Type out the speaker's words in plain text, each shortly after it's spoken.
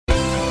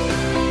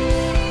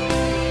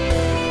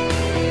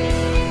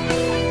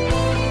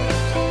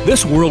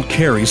This world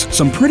carries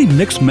some pretty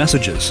mixed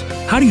messages.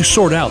 How do you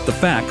sort out the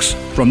facts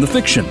from the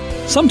fiction?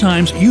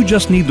 Sometimes you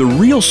just need the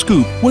real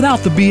scoop without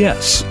the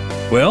BS.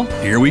 Well,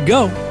 here we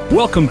go.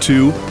 Welcome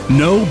to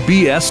No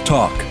BS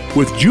Talk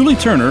with Julie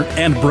Turner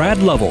and Brad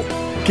Lovell.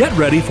 Get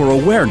ready for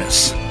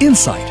awareness,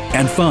 insight,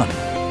 and fun.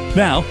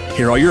 Now,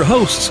 here are your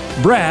hosts,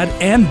 Brad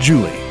and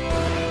Julie.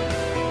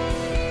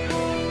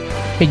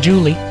 Hey,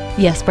 Julie.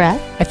 Yes, Brad?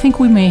 I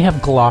think we may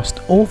have glossed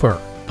over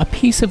a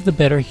piece of the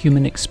better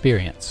human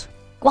experience.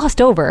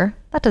 Glossed over?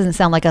 That doesn't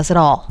sound like us at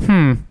all.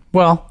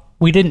 Well,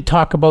 we didn't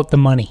talk about the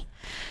money.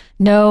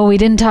 No, we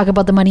didn't talk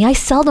about the money. I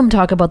seldom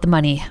talk about the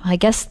money. I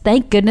guess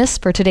thank goodness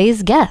for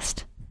today's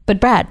guest. But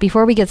Brad,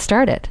 before we get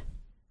started,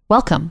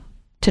 welcome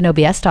to No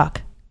BS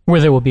Talk.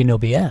 Where there will be no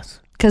BS.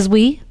 Because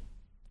we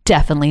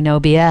definitely know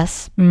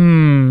BS.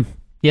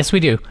 Yes, we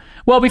do.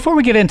 Well, before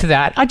we get into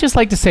that, I'd just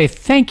like to say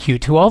thank you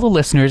to all the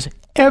listeners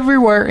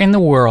everywhere in the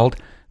world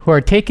who are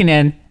taking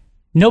in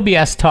No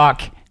BS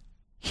Talk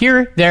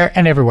here, there,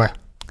 and everywhere.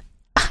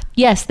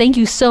 Yes, thank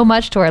you so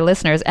much to our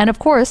listeners. And of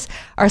course,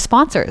 our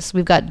sponsors.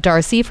 We've got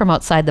Darcy from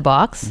Outside the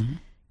Box,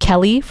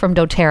 Kelly from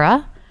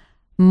doTERRA,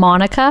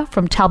 Monica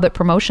from Talbot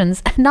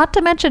Promotions, and not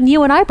to mention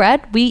you and I,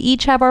 Brad. We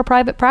each have our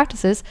private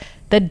practices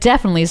that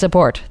definitely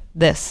support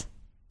this.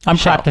 I'm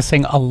show.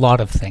 practicing a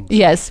lot of things.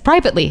 Yes,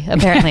 privately,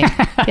 apparently.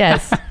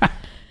 Yes.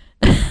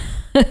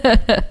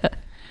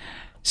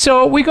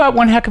 So we got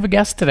one heck of a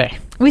guest today.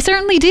 We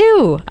certainly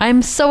do.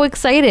 I'm so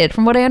excited.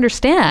 From what I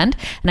understand,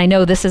 and I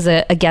know this is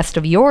a guest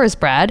of yours,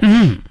 Brad,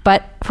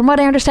 but from what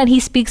I understand, he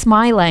speaks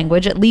my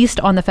language, at least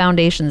on the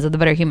foundations of the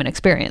better human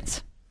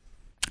experience.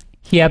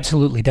 He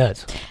absolutely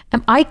does.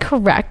 Am I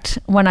correct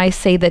when I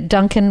say that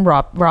Duncan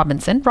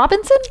Robinson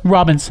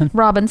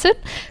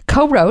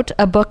co-wrote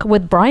a book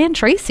with Brian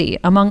Tracy,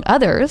 among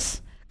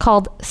others,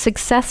 called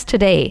Success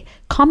Today,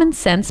 Common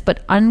Sense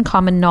but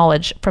Uncommon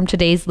Knowledge from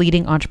Today's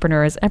Leading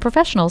Entrepreneurs and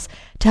Professionals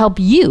to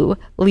help you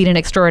lead an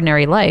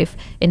extraordinary life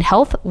in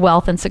health,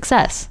 wealth, and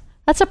success.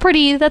 That's a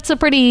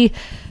pretty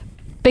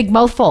big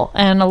mouthful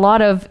and a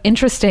lot of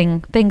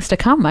interesting things to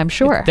come, I'm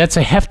sure. That's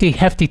a hefty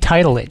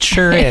title. It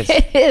sure is.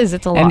 It is.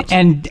 It's a lot.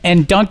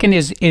 And Duncan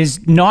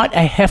is not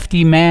a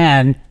hefty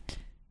man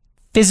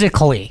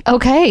physically.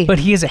 Okay. But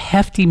he is a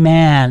hefty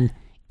man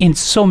in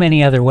so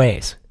many other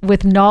ways.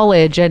 With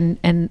knowledge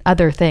and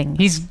other things.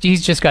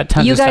 He's just got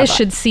tons of stuff. You guys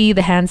should see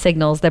the hand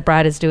signals that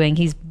Brad is doing.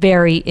 He's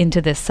very into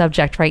this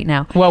subject right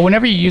now. Well,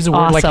 whenever you use a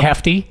word like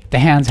hefty, the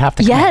hands have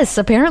to come Yes,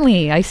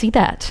 apparently. I see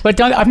that. But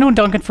I've known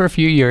Duncan for a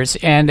few years,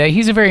 and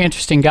he's a very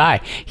interesting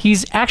guy.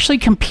 He's actually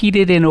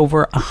competed in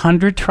over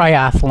 100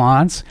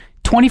 triathlons,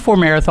 24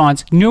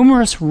 marathons,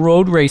 numerous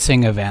road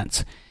racing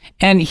events.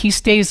 And he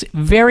stays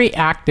very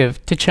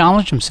active to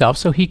challenge himself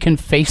so he can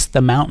face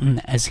the mountain,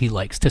 as he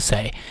likes to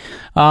say.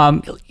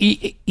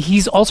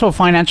 He's also a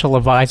financial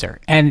advisor,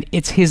 and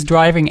it's his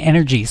driving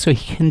energy so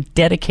he can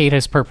dedicate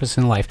his purpose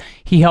in life.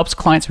 He helps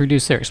clients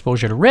reduce their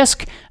exposure to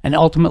risk and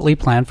ultimately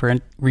plan for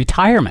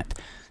retirement.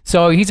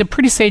 So he's a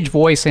pretty sage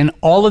voice in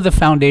all of the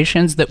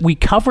foundations that we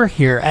cover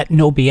here at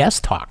No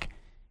BS Talk.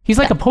 He's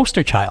like a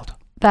poster child.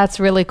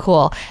 That's really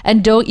cool.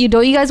 And don't you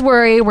guys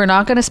worry. We're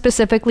not going to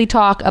specifically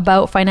talk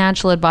about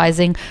financial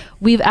advising.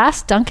 We've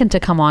asked Duncan to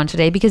come on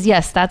today because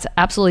yes, that's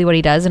absolutely what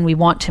he does. And we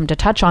want him to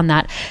touch on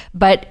that.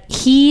 But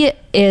he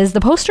is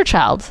the poster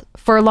child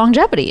for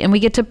longevity. And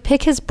we get to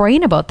pick his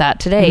brain about that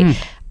today.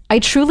 I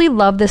truly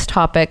love this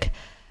topic.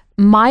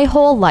 My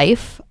whole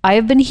life,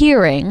 I've been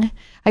hearing,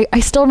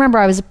 I still remember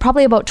I was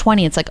probably about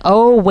 20. It's like,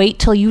 oh, wait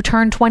till you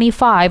turn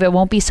 25. It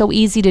won't be so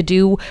easy to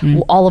do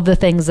all of the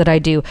things that I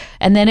do.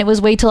 And then it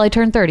was wait till I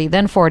turn 30,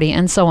 then 40,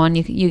 and so on.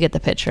 You get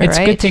the picture, It's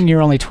right? a good thing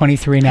you're only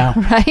 23 now.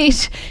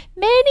 Right?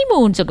 Many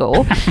moons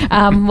ago.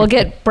 We'll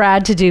get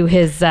Brad to do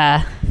his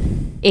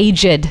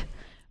aged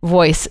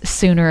voice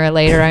sooner or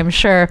later, I'm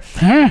sure.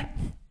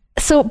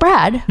 So,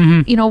 Brad,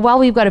 while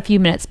we've got a few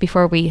minutes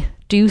before we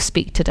do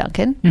speak to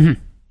Duncan,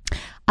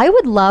 I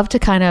would love to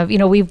kind of,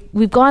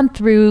 we've gone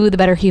through the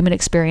better human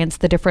experience,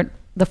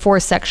 the 4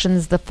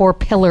 sections, the 4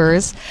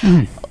 pillars,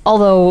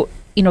 although,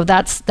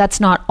 that's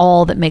not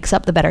all that makes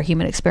up the better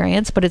human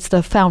experience, but it's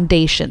the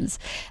foundations.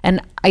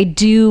 And I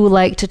do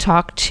like to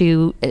talk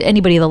to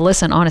anybody that'll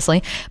listen,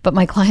 honestly, but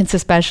my clients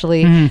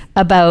especially,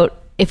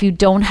 about if you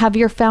don't have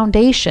your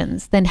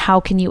foundations, then how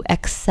can you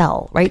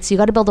excel, right? So you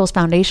got to build those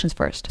foundations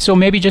first. So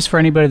maybe just for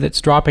anybody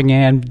that's dropping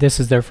in, this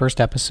is their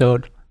first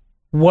episode.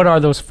 What are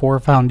those 4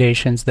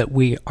 foundations that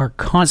we are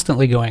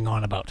constantly going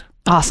on about?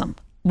 Awesome.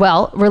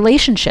 Well,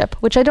 relationship,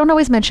 which I don't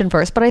always mention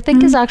first, but I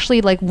think is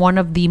actually like one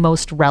of the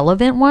most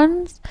relevant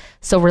ones.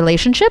 So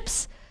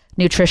relationships,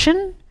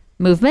 nutrition,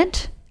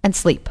 movement, and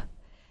sleep.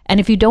 And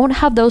if you don't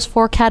have those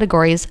 4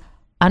 categories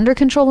under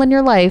control in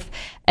your life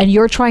and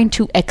you're trying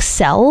to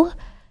excel,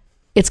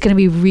 it's going to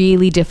be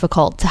really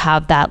difficult to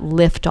have that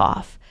lift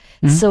off.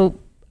 So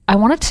I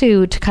wanted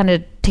to kind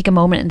of take a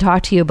moment and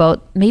talk to you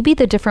about maybe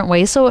the different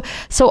ways. So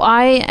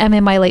I am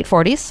in my late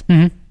 40s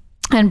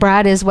and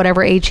Brad is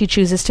whatever age he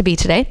chooses to be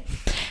today.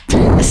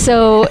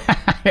 So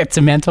it's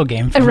a mental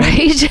game for me.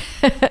 Right.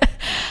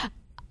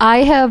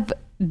 I have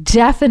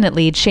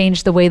definitely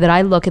changed the way that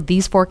I look at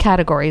these 4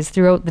 categories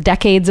throughout the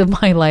decades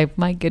of my life.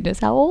 My goodness,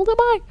 how old am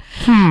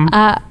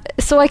I?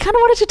 So I kind of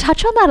wanted to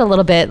touch on that a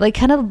little bit, like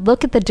kind of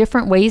look at the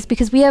different ways,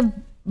 because we have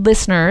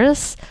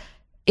listeners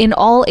in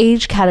all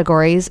age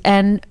categories,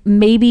 and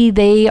maybe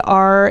they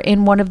are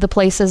in one of the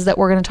places that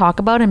we're going to talk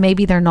about, and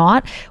maybe they're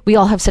not. We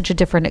all have such a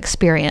different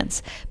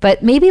experience.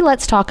 But maybe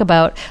let's talk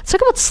about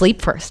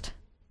sleep first.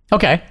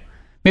 Okay.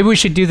 Maybe we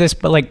should do this,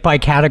 but like by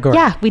category.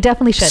 Yeah, we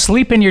definitely should.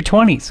 Sleep in your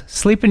 20s,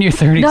 sleep in your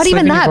 30s. Not sleep even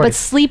in your that, 40s. but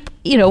sleep,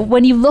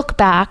 when you look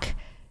back,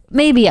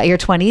 maybe at your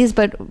 20s,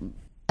 but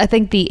I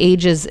think the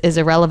age is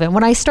irrelevant.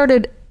 When I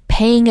started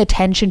paying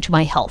attention to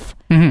my health,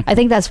 I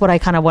think that's what I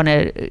kind of want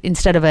to,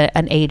 instead of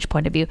an age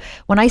point of view.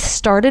 When I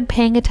started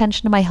paying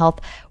attention to my health,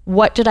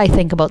 what did I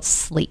think about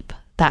sleep?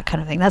 That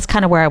kind of thing. That's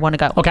kind of where I want to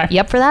go. Okay. You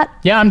up for that?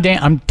 Yeah, I'm down.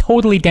 I'm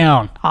totally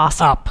down.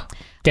 Awesome. Up.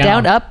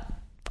 Down. Up,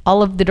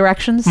 all of the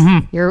directions.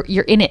 You're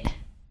in it.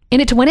 In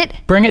it to win it?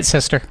 Bring it,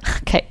 sister.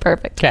 Okay,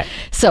 perfect. Okay.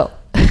 So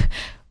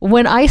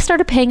when I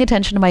started paying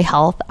attention to my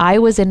health, I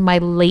was in my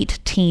late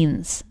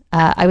teens.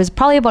 I was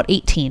probably about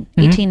 18,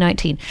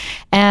 19.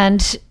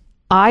 And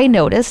I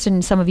noticed,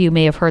 and some of you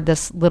may have heard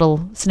this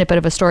little snippet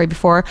of a story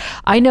before,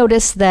 I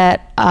noticed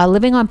that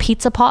living on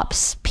Pizza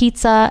Pops,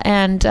 pizza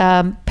and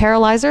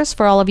paralyzers,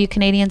 for all of you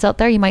Canadians out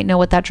there, you might know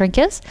what that drink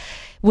is,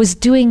 was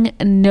doing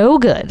no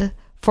good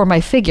for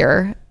my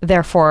figure,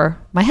 therefore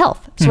my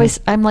health. So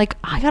I'm like,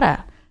 I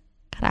gotta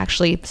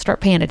actually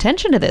start paying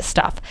attention to this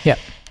stuff. Yeah.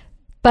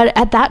 But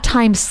at that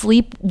time,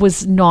 sleep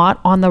was not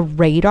on the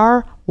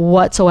radar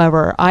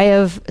whatsoever. I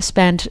have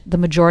spent the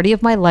majority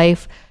of my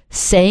life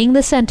saying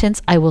the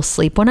sentence, I will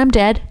sleep when I'm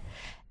dead.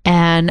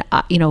 And,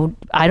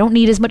 I don't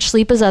need as much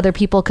sleep as other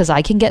people because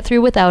I can get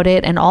through without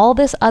it. And all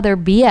this other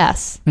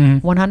BS,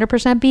 100%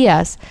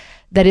 BS,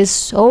 that is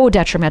so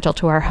detrimental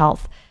to our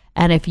health.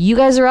 And if you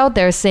guys are out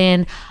there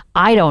saying,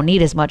 I don't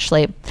need as much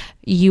sleep,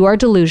 you are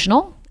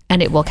delusional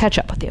and it will catch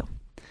up with you.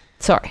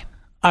 Sorry.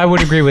 I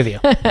would agree with you.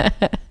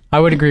 I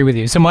would agree with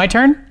you. So my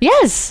turn?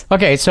 Yes.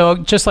 Okay, so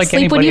just like Sleep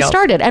anybody when you else.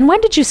 started. And when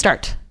did you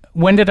start?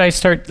 When did I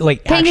start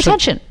Paying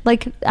attention,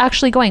 like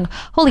actually going,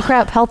 holy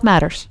crap, health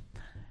matters.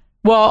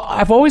 Well,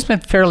 I've always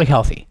been fairly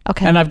healthy.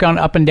 Okay. And I've gone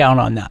up and down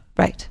on that.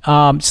 Right.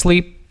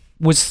 Sleep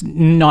was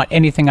not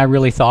anything I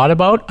really thought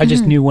about. I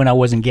just knew when I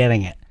wasn't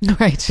getting it.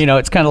 Right.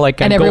 It's kind of like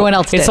And everyone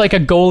else It's did. like a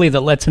goalie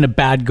that lets in a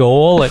bad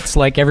goal. It's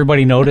like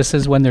everybody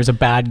notices when there's a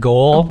bad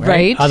goal.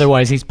 Right.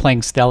 Otherwise, he's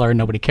playing stellar and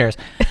nobody cares.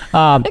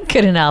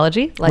 Good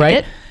analogy. Like right.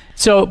 it.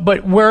 So,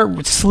 but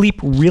where sleep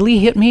really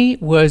hit me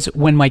was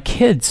when my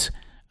kids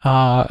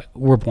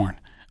were born,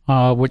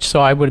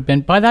 so I would have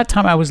been, by that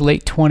time I was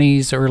late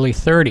 20s, early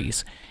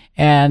 30s,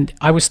 and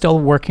I was still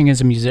working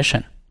as a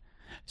musician.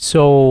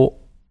 So,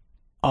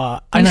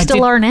 You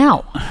still are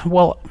now.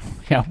 Well,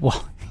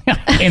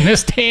 in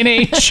this day and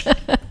age,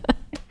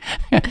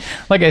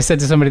 like I said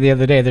to somebody the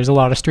other day, there's a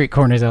lot of street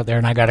corners out there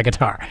and I got a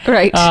guitar.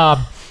 Right.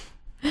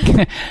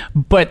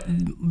 But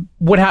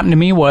what happened to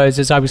me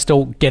was I was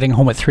still getting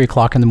home at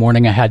 3:00 in the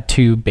morning. I had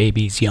 2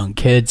 babies, young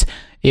kids.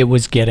 It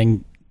was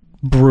getting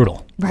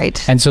brutal.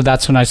 Right. And so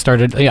that's when I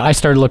started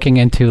looking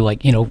into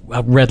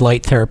red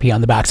light therapy on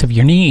the backs of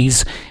your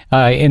knees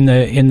in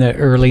the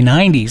early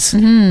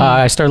 90s.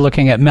 I started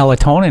looking at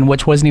melatonin,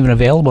 which wasn't even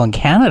available in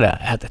Canada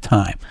at the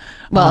time.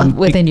 Well,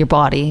 within your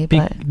body.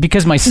 But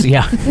Because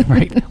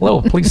right.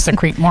 Hello, please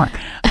secrete more.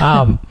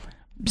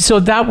 So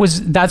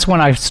that's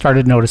when I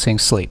started noticing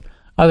sleep.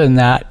 Other than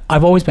that,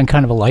 I've always been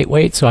kind of a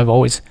lightweight, so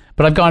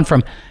I've gone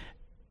from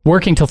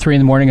working till 3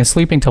 a.m. and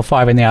sleeping till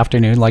 5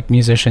 p.m, like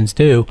musicians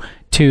do,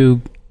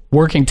 to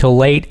working till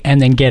late and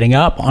then getting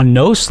up on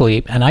no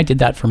sleep. And I did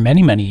that for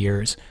many, many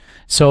years.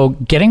 So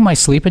getting my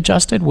sleep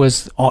adjusted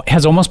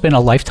has almost been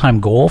a lifetime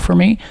goal for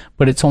me,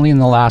 but it's only in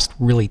the last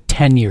really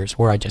 10 years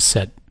where I just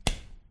said,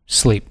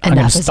 sleep. I'm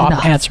going to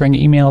stop answering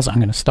emails. I'm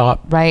going to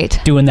stop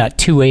doing that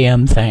 2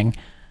 a.m. thing.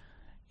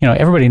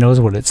 Everybody knows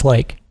what it's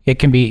like. It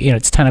can be,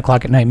 it's 10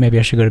 o'clock at night, maybe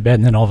I should go to bed.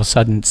 And then all of a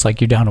sudden it's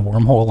like you're down a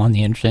wormhole on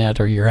the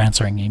internet or you're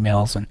answering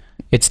emails and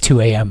it's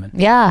 2 a.m.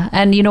 Yeah.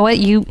 And you know what?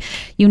 You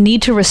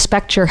need to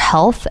respect your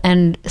health,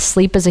 and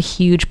sleep is a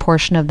huge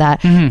portion of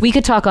that. We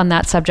could talk on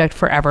that subject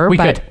forever,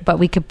 but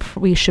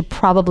we should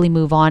probably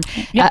move on.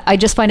 Yeah. I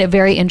just find it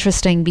very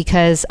interesting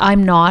because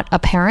I'm not a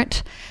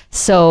parent,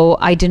 so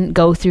I didn't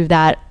go through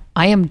that.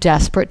 I am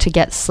desperate to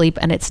get sleep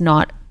and it's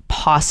not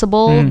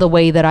possible the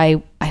way that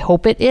I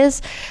hope it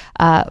is.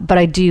 But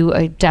I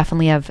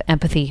definitely have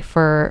empathy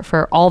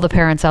for all the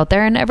parents out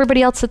there and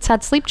everybody else that's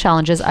had sleep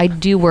challenges. I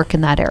do work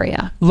in that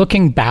area.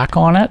 Looking back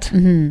on it,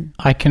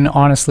 I can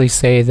honestly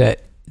say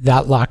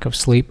that lack of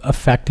sleep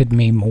affected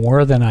me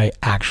more than I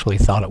actually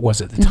thought it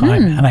was at the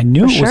time. And I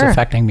knew it was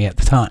affecting me at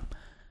the time,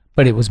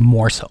 but it was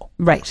more so.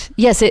 Right.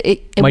 Yes. My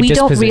we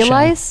don't disposition.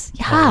 realize.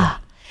 Yeah.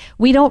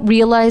 We don't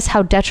realize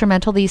how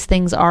detrimental these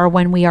things are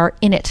when we are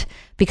in it,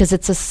 because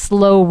it's a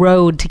slow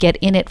road to get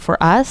in it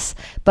for us.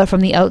 But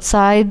from the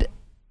outside,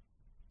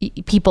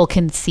 people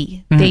can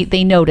see.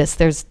 They notice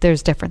there's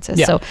differences.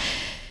 Yeah. So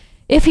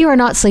if you are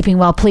not sleeping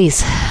well,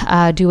 please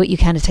do what you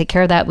can to take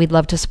care of that. We'd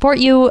love to support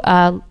you.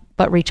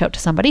 but reach out to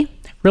somebody.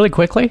 Really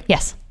quickly,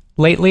 Yes.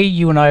 lately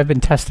you and I have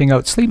been testing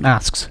out sleep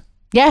masks,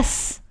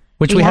 Yes.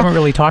 which we haven't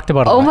really talked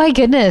about. Oh my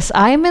goodness.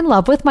 I am in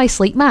love with my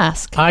sleep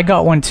mask. I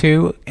got one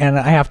too, and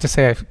I have to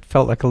say I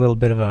felt like a little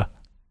bit of a,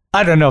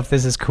 I don't know if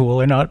this is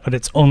cool or not, but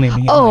it's only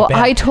me. Oh, in my bed.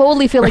 I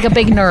totally feel like a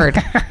big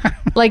nerd.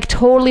 Like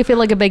totally feel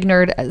like a big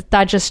nerd.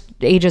 That just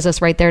ages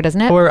us right there, doesn't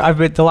it? Or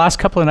the last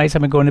couple of nights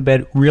I've been going to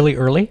bed really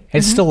early.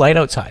 It's still light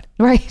outside.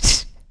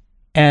 Right.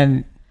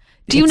 And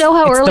Do you know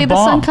how it's early the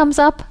sun bomb. comes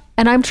up?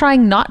 And I'm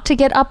trying not to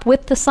get up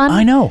with the sun.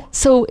 I know.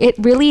 So it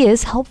really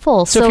is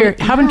helpful. So if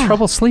you're having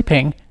trouble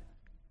sleeping,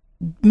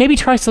 maybe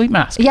try sleep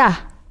mask. Yeah.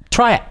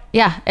 Try it.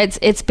 Yeah,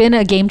 it's been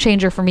a game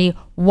changer for me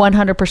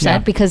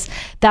 100% because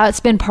that's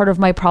been part of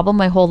my problem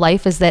my whole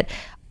life is that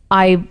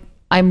I'm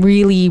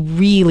really,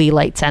 really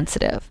light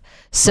sensitive.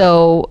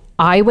 So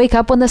I wake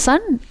up when the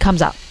sun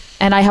comes up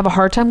and I have a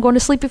hard time going to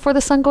sleep before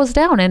the sun goes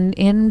down. And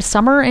in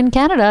summer in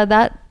Canada,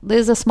 that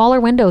is a smaller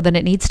window than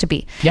it needs to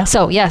be. Yeah.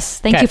 So yes,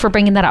 thank you for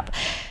bringing that up.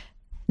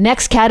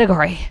 Next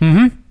category.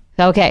 Mm-hmm.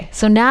 Okay,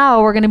 so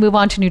now we're going to move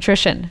on to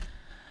nutrition.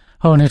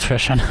 Oh,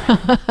 nutrition.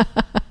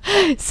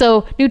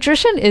 So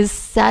nutrition is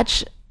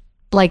such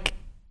like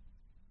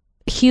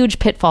huge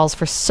pitfalls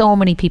for so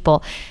many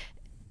people.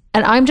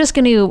 And I'm just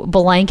going to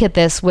blanket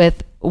this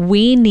with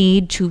we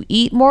need to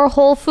eat more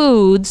whole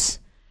foods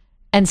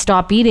and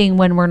stop eating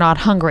when we're not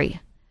hungry.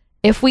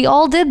 If we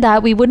all did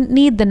that, we wouldn't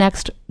need the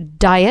next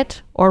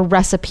diet or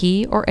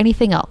recipe or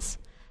anything else.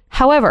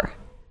 However,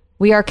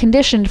 we are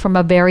conditioned from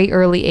a very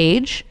early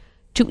age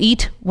to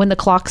eat when the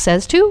clock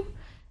says to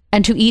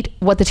and to eat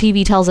what the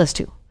TV tells us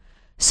to.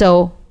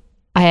 So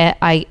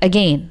I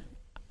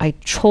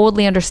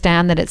totally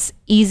understand that it's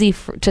easy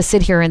to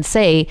sit here and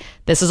say,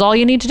 this is all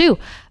you need to do,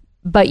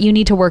 but you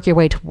need to work your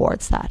way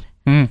towards that.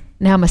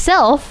 Now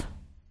myself,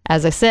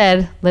 as I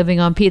said, living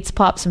on Pete's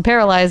Pops and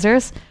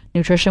Paralyzers,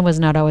 nutrition was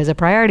not always a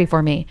priority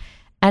for me.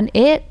 And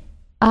it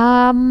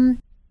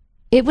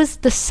was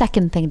the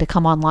second thing to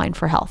come online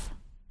for health.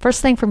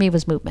 First thing for me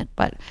was movement.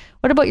 But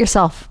what about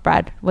yourself,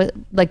 Brad?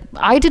 Like,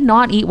 I did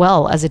not eat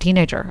well as a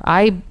teenager.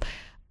 I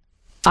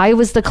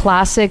was the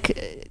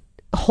classic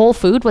whole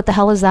food. What the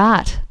hell is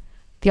that?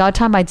 The odd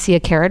time I'd see a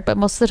carrot, but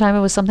most of the time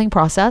it was something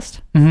processed,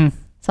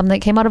 something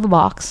that came out of a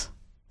box,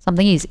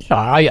 something easy.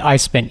 I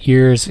spent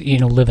years,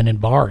 living in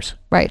bars,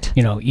 Right.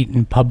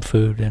 Eating pub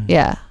food and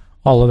Yeah.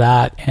 all of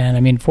that. And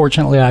I mean,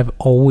 fortunately, I've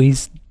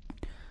always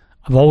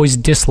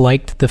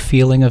disliked the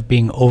feeling of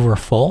being over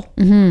full.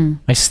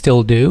 I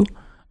still do.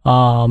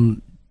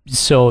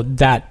 So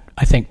that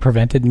I think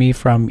prevented me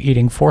from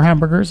eating 4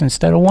 hamburgers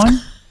instead of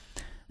 1,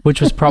 which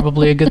was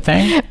probably a good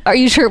thing. Are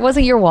you sure it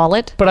wasn't your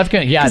wallet? But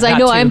Because I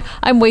know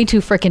I'm way too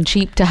freaking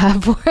cheap to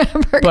have 4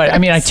 hamburgers. But I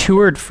mean, I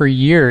toured for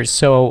years,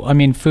 so I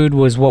mean, food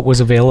was what was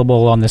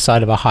available on the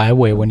side of a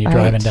highway when you're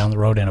driving down the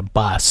road in a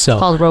bus. So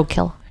called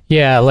roadkill.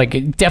 yeah,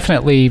 like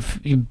definitely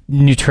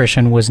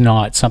nutrition was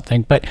not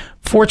something. But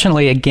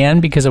fortunately,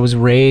 again, because I was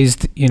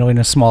raised, in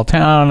a small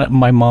town,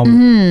 my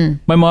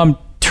mom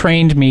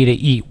trained me to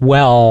eat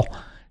well.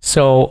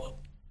 So,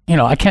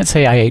 I can't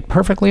say I ate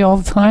perfectly all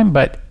the time,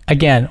 but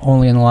again,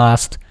 only in the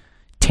last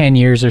 10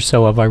 years or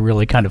so have I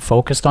really kind of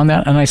focused on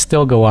that. And I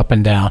still go up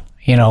and down.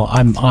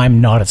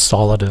 I'm not as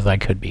solid as I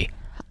could be.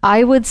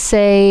 I would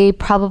say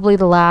probably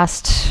the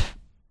last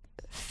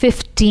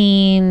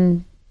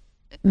 15,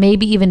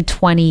 maybe even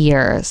 20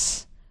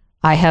 years,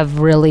 I have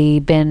really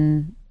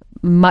been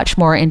much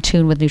more in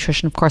tune with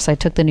nutrition. Of course, I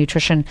took the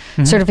nutrition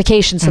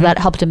certification, so that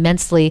helped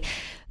immensely.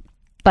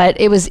 But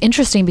it was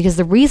interesting because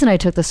the reason I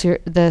took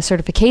the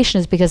certification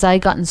is because I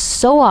had gotten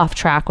so off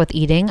track with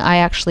eating. I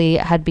actually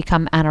had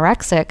become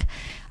anorexic.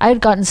 I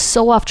had gotten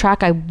so off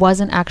track, I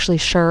wasn't actually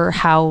sure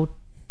how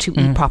to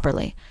eat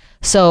properly.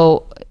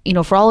 So,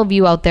 for all of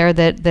you out there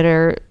that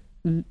are,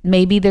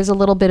 maybe there's a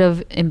little bit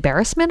of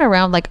embarrassment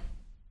around, like,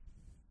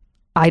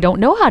 I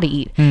don't know how to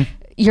eat.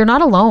 You're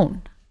not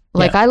alone.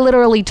 Like, I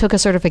literally took a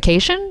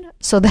certification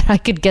so that I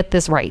could get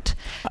this right.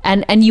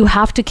 And you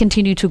have to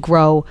continue to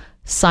grow.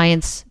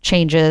 Science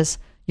changes,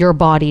 your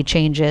body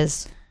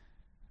changes.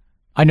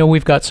 I know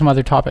we've got some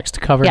other topics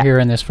to cover here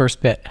in this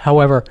first bit.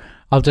 However,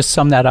 I'll just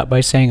sum that up by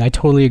saying I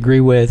totally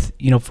agree with,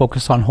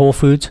 focus on whole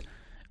foods,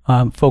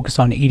 focus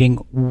on eating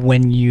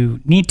when you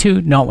need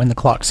to, not when the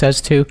clock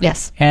says to.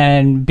 Yes.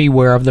 And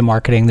beware of the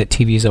marketing that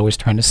TV is always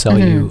trying to sell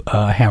you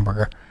a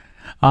hamburger.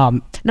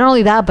 Not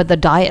only that, but the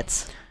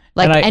diets.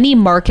 Like any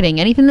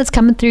marketing, anything that's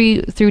coming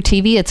through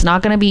TV, it's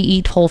not going to be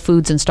eat whole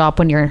foods and stop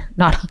when you're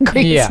not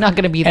hungry. Yeah. It's not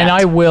going to be that. And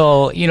I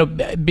will,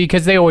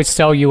 because they always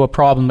sell you a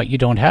problem that you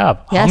don't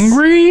have. Yes.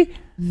 Hungry?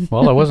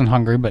 Well, I wasn't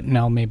hungry, but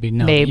now maybe you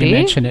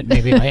mention it,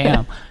 maybe I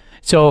am.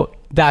 So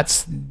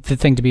that's the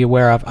thing to be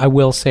aware of. I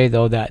will say,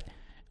 though, that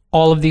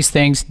all of these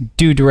things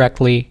do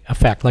directly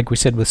affect, like we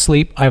said with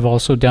sleep. I've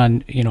also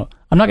done,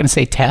 I'm not going to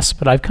say tests,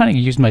 but I've kind of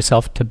used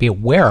myself to be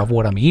aware of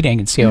what I'm eating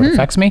and see how it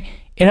affects me.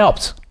 It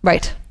helps.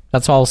 Right.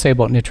 That's all I'll say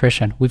about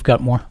nutrition. We've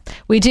got more.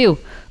 We do.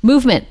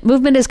 Movement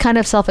is kind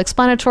of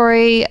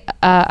self-explanatory,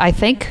 I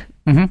think.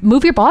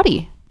 Move your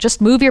body. Just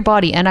move your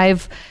body. And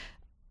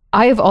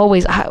I have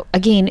always,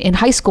 again, in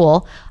high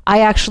school,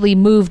 I actually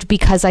moved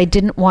because I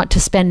didn't want to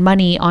spend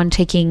money on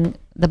taking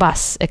the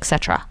bus,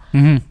 etc.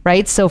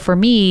 Right? So for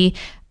me,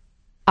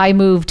 I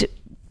moved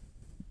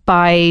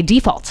by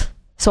default.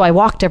 So I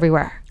walked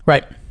everywhere.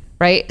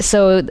 Right?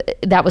 So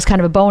that was kind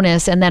of a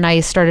bonus. And then I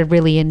started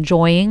really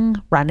enjoying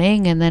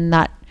running, and then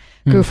that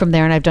grew from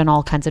there. And I've done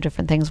all kinds of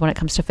different things when it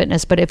comes to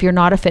fitness. But if you're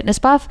not a fitness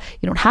buff,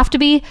 you don't have to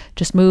be.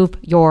 Just move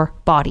your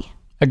body.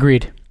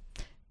 Agreed.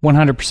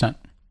 100%.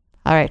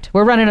 All right.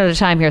 We're running out of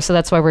time here, so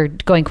that's why we're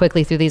going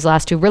quickly through these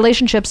last two.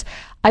 Relationships,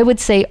 I would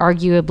say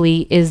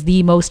arguably is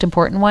the most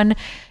important one.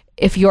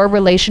 If your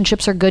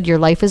relationships are good, your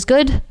life is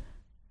good.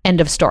 End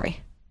of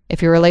story.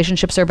 If your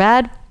relationships are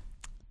bad,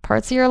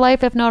 parts of your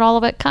life, if not all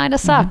of it, kind of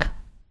suck.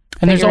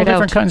 And there's all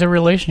different kinds of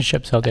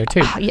relationships out there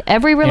too.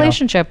 Every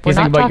relationship. You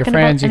know, we're think not about your talking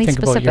friends, about you any think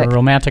specific. about your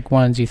romantic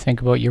ones, you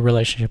think about your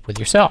relationship with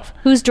yourself.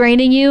 Who's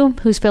draining you?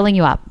 Who's filling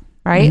you up?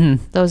 Right?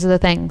 Those are the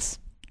things.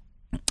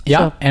 Yeah,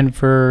 So- and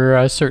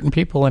for certain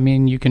people, I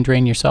mean, you can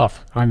drain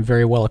yourself. I'm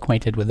very well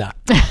acquainted with that.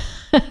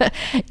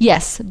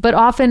 Yes, but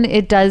often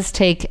it does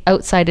take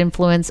outside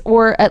influence,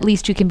 or at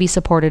least you can be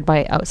supported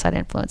by outside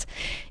influence.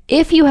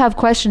 If you have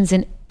questions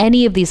in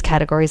any of these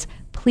categories,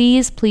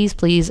 please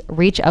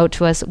reach out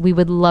to us. We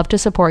would love to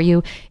support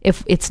you.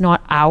 If it's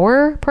not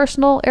our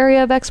personal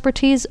area of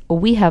expertise,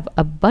 we have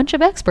a bunch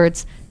of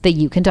experts that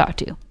you can talk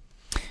to.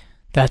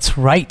 That's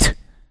right.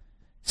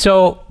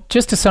 So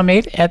just to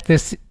summate at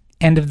this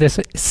end of this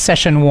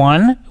session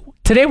 1,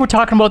 today we're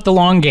talking about the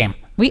long game.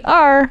 We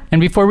are.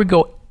 And before we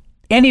go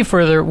any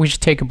further, we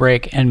should take a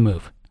break and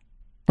move.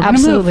 We're gonna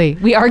move. Absolutely.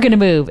 We are going to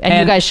move, and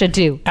you guys should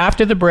too.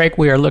 After the break,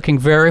 we are looking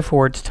very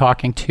forward to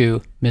talking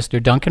to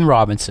Mr. Duncan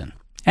Robinson.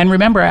 And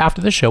remember,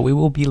 after the show, we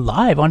will be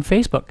live on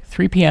Facebook,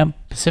 3 p.m.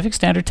 Pacific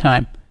Standard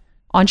Time.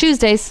 On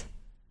Tuesdays.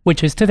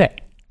 Which is today.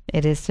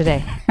 It is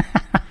today.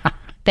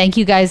 Thank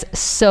you guys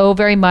so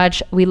very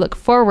much. We look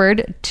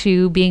forward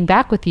to being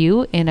back with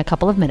you in a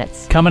couple of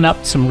minutes. Coming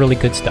up, some really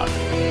good stuff.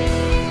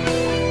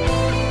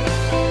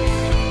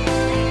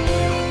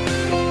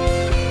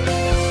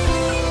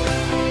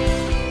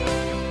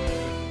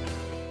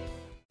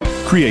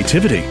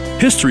 Creativity.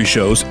 History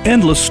shows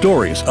endless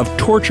stories of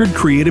tortured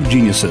creative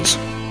geniuses.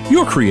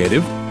 You're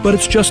creative, but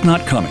it's just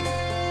not coming.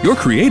 You're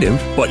creative,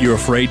 but you're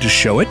afraid to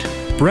show it?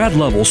 Brad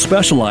Lovell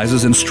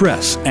specializes in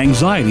stress,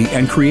 anxiety,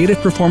 and creative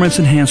performance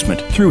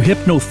enhancement through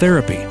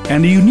hypnotherapy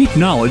and a unique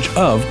knowledge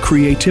of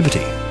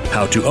creativity,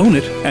 how to own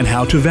it and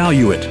how to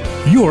value it.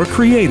 You're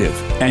creative,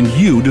 and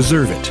you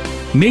deserve it.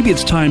 Maybe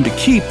it's time to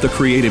keep the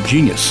creative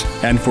genius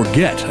and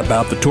forget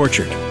about the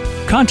tortured.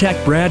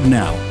 Contact Brad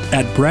now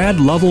at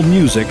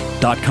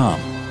bradlovellmusic.com.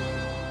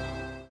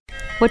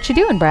 What you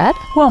doing, Brad?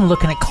 Well, I'm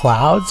looking at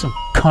clouds and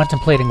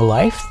contemplating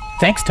life,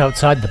 thanks to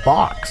Outside the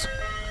Box.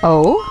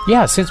 Oh?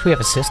 Yeah, since we have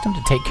a system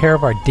to take care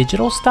of our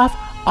digital stuff,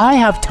 I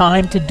have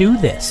time to do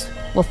this.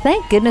 Well,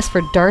 thank goodness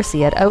for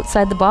Darcy at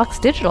Outside the Box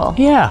Digital.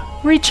 Yeah,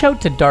 reach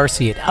out to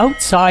Darcy at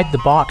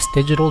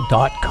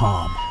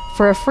OutsideTheBoxDigital.com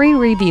for a free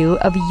review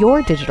of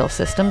your digital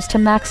systems to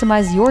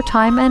maximize your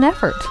time and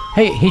effort.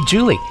 Hey,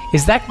 Julie,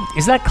 is that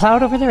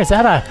cloud over there? Is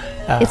that a...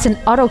 It's an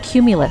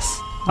autocumulus.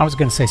 I was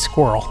going to say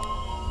squirrel.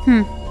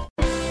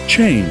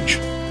 Change.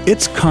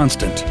 It's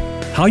constant.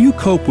 How you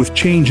cope with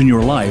change in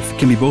your life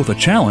can be both a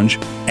challenge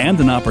and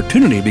an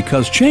opportunity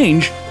because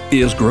change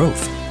is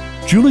growth.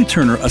 Julie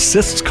Turner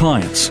assists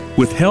clients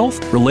with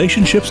health,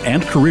 relationships,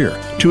 and career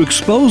to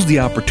expose the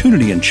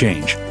opportunity in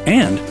change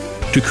and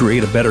to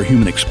create a better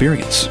human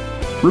experience.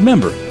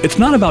 Remember, it's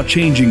not about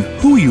changing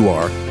who you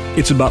are,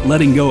 it's about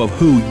letting go of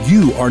who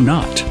you are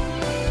not.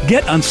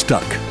 Get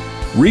unstuck.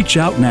 Reach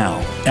out now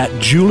at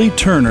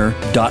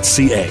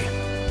julieturner.ca.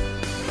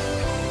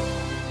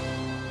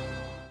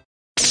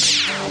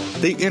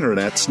 The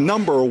Internet's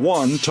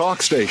 #1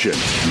 talk station.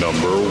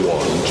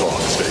 #1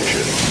 talk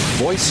station.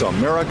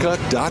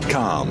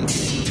 VoiceAmerica.com.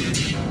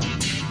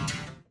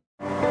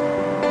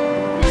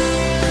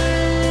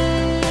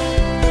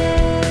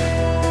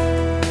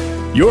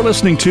 You're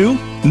listening to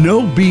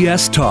No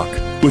BS Talk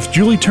with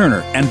Julie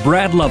Turner and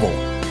Brad Lovell.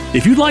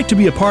 If you'd like to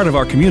be a part of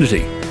our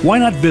community, why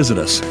not visit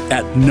us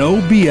at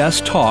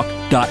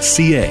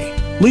nobstalk.ca.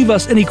 Leave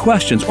us any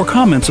questions or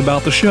comments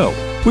about the show.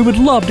 We would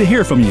love to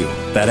hear from you.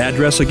 That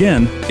address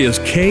again is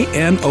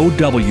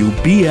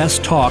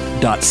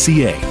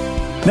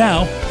knowbstalk.ca.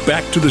 Now,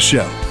 back to the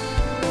show.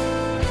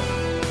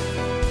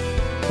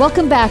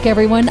 Welcome back,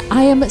 everyone.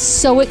 I am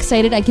so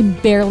excited. I can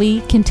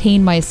barely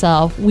contain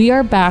myself. We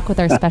are back with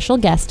our special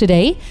guest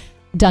today,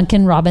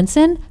 Duncan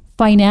Robinson,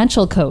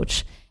 financial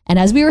coach. And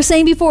as we were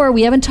saying before,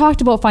 we haven't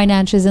talked about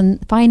finances in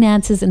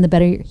the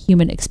Better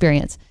Human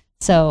Experience.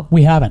 So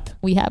we haven't.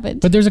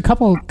 But there's a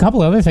couple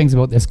other things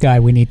about this guy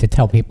we need to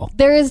tell people.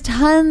 There is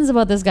tons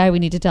about this guy we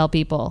need to tell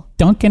people.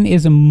 Duncan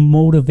is a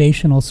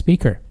motivational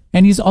speaker,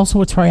 and he's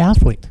also a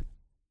triathlete.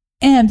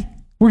 And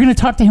we're going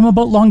to talk to him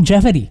about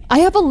longevity. I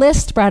have a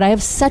list, Brad. I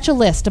have such a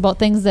list about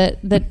things that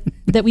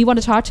we want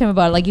to talk to him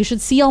about. Like, you should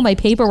see all my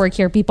paperwork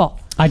here, people.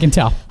 I can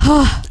tell.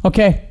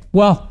 Okay.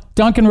 Well,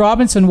 Duncan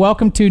Robinson,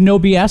 welcome to No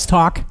BS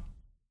Talk.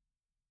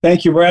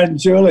 Thank you, Brad and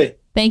Julie.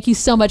 Thank you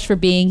so much for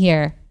being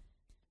here.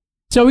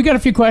 So we got a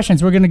few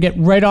questions. We're going to get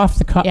right off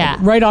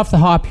the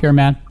hop here,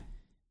 man.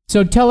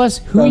 So tell us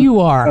who you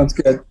are. Sounds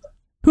good.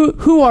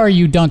 Who are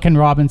you, Duncan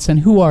Robinson?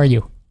 Who are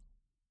you?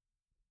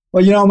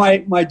 Well, you know,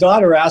 my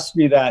daughter asked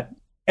me that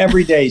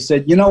every day.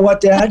 Said, "You know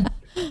what, Dad?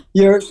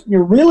 You're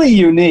really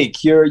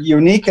unique. You're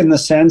unique in the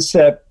sense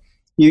that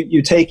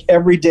you take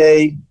every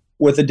day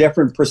with a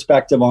different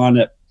perspective on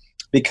it,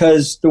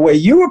 because the way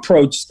you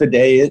approach the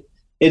day,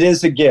 it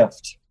is a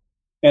gift,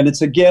 and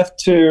it's a gift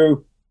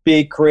to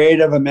be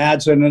creative,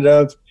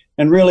 imaginative,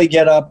 and really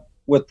get up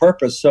with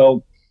purpose.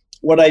 So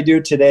what I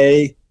do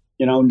today,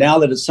 you know, now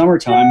that it's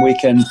summertime, we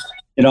can,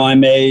 you know,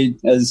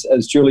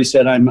 as Julie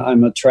said, I'm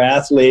a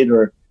triathlete,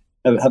 or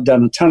have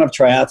done a ton of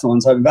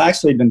triathlons. I've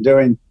actually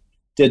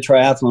did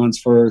triathlons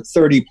for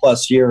 30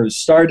 plus years.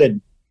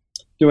 Started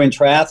doing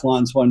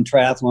triathlons when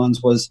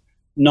triathlons was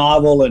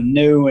novel and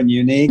new and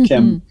unique. Mm-hmm.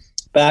 And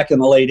back in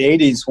the late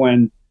 80s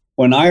when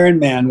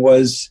Ironman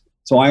was,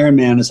 so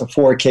Ironman is a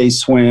 4K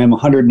swim,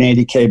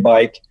 180K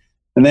bike,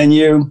 and then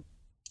you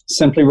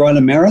simply run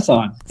a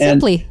marathon.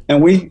 Simply.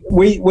 And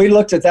we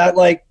looked at that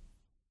like,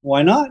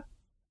 why not?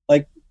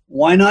 Like,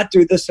 why not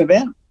do this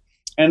event?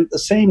 And at the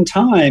same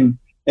time,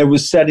 it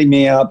was setting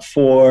me up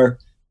for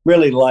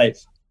really life.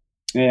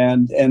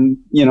 And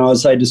you know,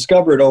 as I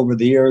discovered over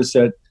the years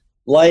that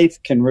life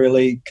can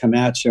really come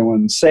at you,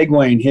 and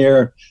segueing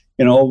here,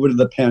 you know, over to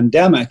the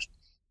pandemic.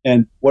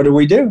 And what do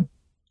we do?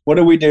 What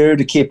do we do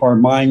to keep our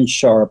minds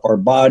sharp, our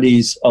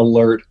bodies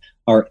alert,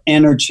 our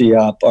energy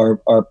up,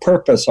 our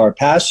purpose, our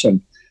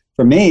passion?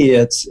 For me,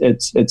 it's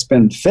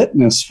been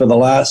fitness for the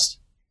last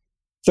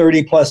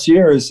 30 plus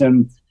years,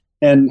 and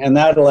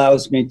that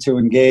allows me to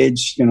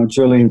engage. You know,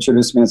 Julie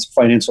introduced me as a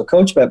financial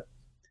coach, but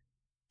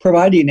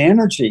providing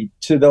energy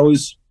to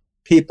those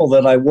people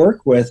that I work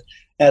with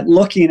at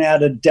looking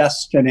at a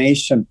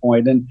destination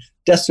point. And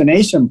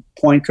destination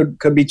point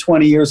could be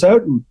 20 years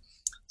out, and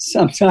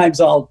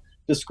sometimes I'll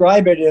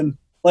describe it in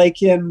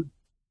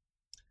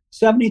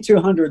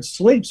 7,200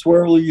 sleeps,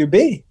 where will you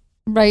be?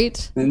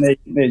 Right. And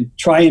they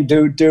try and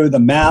do the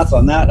math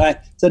on that. I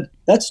said,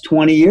 that's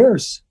 20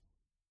 years.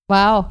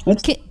 Wow.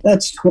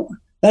 That's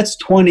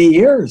 20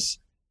 years.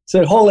 I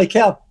said, holy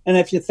cow. And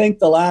if you think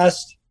the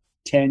last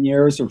 10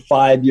 years or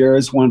 5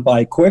 years went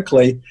by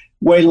quickly,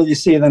 wait till you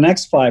see the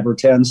next 5 or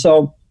 10.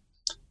 So,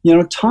 you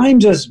know, time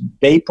just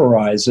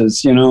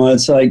vaporizes. You know,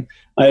 it's like,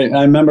 I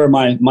remember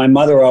my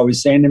mother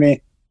always saying to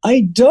me,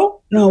 I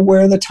don't know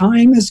where the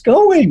time is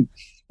going.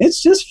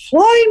 It's just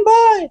flying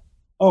by.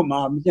 Oh,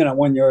 Mom, you know,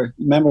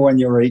 remember when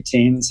you were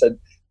 18 and said,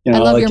 you know,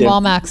 I love your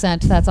mom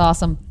accent. That's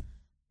awesome.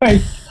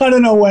 I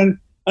don't know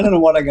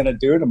what I'm going to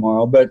do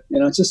tomorrow, but, you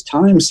know, it's just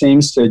time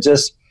seems to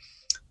just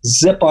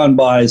zip on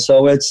by.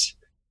 So it's,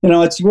 you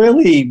know, it's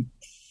really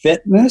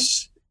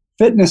fitness.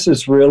 Fitness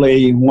is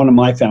really one of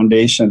my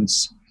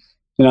foundations.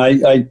 You know,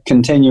 I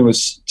continue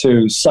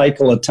to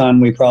cycle a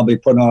ton. We probably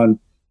put on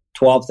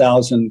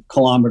 12,000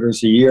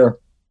 kilometers a year,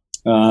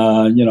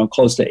 you know,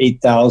 close to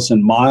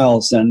 8,000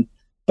 miles.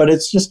 But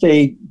it's just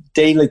a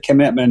daily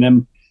commitment.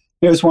 And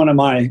here's one of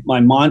my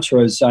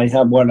mantras. I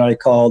have what I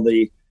call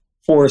the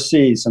 4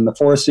 C's, and the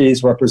 4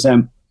 C's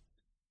represent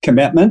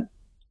commitment,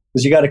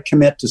 because you got to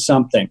commit to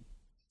something.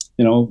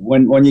 You know,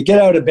 when you get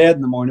out of bed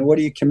in the morning, what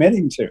are you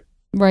committing to?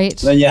 Right.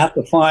 Then you have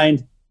to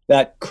find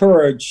that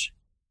courage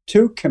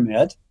to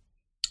commit.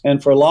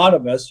 And for a lot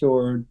of us who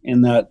are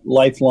in that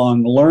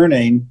lifelong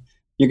learning,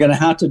 you're going to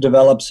have to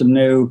develop some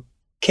new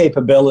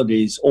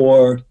capabilities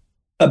or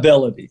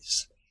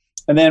abilities.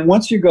 And then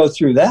once you go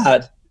through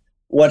that,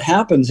 what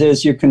happens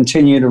is you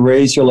continue to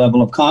raise your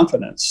level of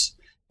confidence.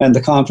 And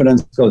the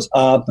confidence goes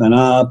up and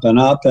up and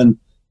up. And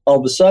all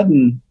of a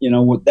sudden, you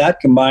know, with that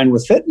combined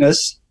with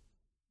fitness,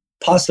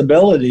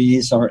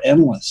 possibilities are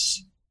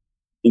endless.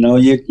 You know,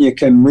 you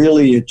can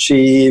really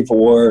achieve,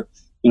 or,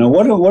 you know,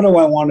 what do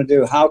I want to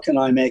do? How can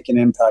I make an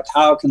impact?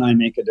 How can I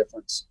make a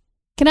difference?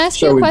 Can I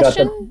ask you a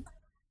question?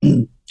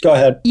 Go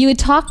ahead. You had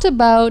talked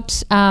about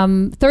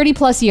 30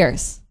 plus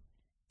years.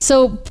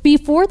 So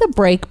before the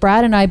break,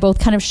 Brad and I both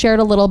kind of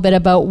shared a little bit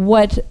about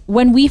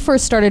when we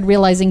first started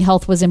realizing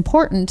health was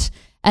important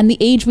and the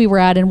age we were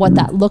at and what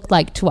that looked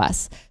like to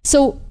us.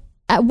 So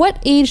at what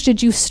age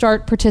did you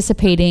start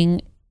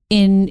participating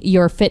in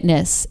your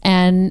fitness,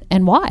 and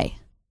why?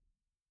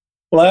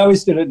 Well, I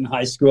always did it in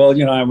high school.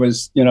 You know, I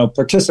was, you know,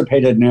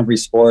 participated in every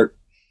sport,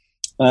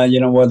 you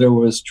know, whether it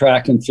was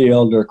track and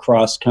field or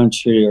cross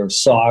country or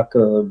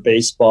soccer or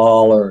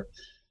baseball or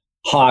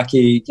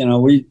hockey. You know,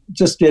 we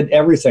just did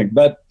everything.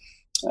 But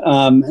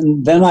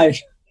and then I,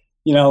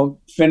 you know,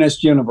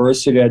 finished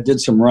university. I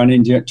did some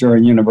running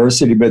during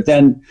university, but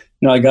then,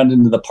 you know, I got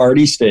into the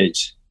party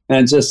stage,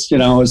 and just, you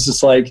know, it was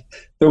just like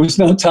there was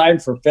no time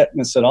for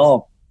fitness at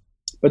all.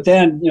 But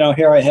then, you know,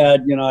 here I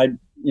had, you know, I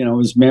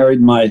was married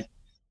in my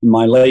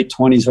late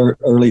 20s or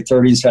early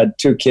 30s, had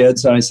 2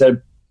 kids, and I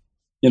said,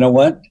 you know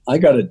what, I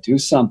got to do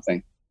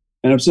something.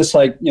 And it was just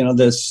like, you know,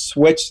 this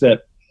switch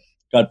that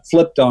got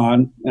flipped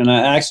on. And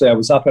I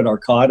was up at our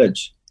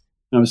cottage,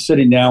 and I was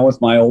sitting down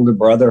with my older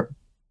brother,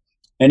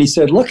 And he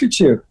said, look at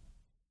you.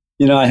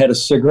 You know, I had a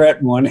cigarette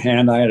in one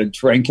hand, I had a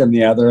drink in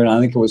the other, and I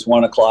think it was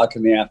 1:00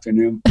 in the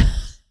afternoon.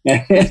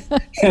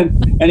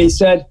 and he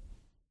said,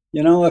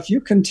 you know, if you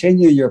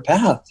continue your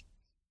path,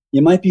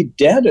 you might be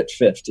dead at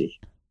 50.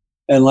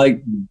 And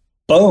like,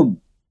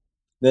 boom,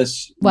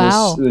 this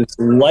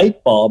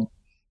light bulb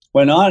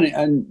went on.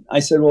 And I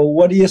said, well,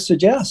 what do you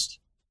suggest?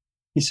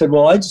 He said,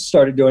 well, I just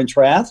started doing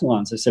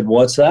triathlons. I said,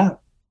 what's that?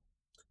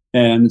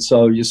 And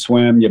so you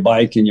swim, you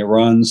bike, and you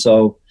run.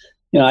 So,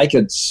 you know, I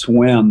could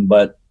swim,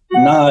 but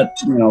not,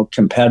 you know,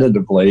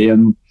 competitively.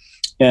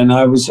 And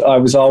I was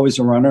always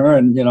a runner,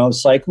 and, you know,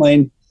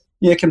 cycling,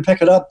 you can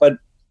pick it up, but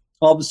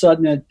all of a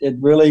sudden it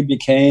really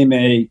became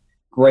a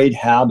great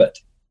habit.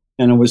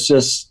 And it was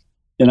just,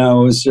 you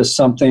know, it was just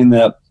something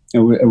that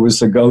it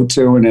was a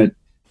go-to, and it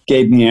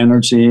gave me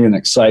energy and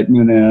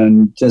excitement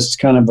and just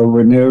kind of a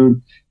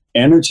renewed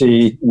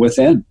energy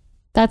within.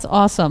 That's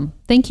awesome.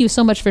 Thank you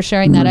so much for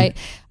sharing that.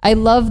 I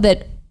love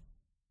that.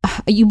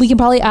 We can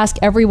probably ask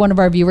every one of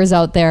our viewers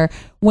out there,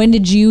 when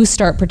did you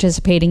start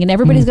participating? And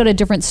everybody's got a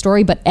different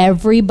story, but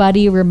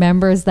everybody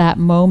remembers that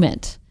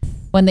moment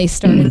when they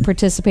started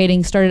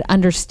participating, started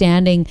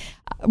understanding.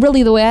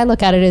 Really, the way I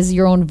look at it is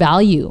your own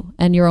value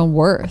and your own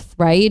worth,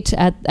 right?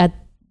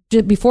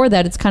 Before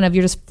that, it's kind of,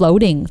 you're just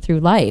floating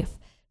through life.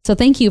 So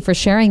thank you for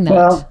sharing that.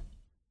 Well,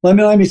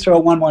 let me throw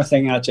one more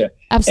thing at you.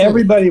 Absolutely.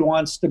 Everybody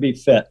wants to be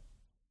fit.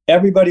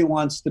 Everybody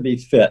wants to be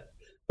fit,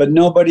 but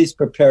nobody's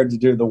prepared to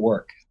do the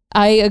work.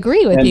 I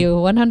agree with you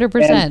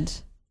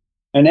 100%.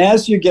 And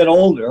as you get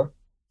older,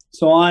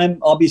 so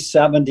I'll be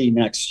 70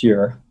 next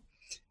year.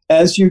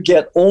 As you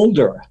get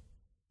older,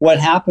 what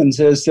happens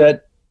is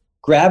that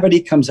gravity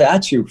comes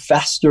at you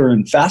faster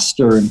and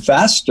faster and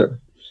faster.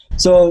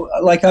 So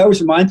like I always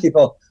remind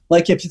people,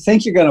 like if you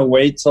think you're going to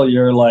wait till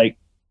you're like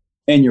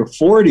in your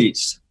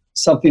 40s,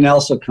 something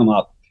else will come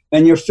up.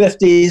 And your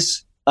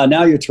 50s,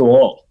 now you're too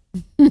old.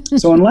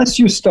 So unless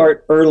you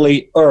start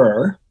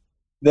earlier,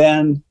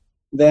 then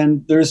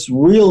there's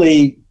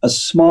really a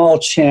small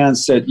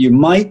chance that you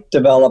might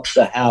develop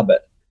the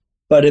habit,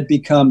 but it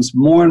becomes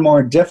more and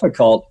more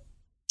difficult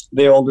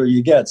the older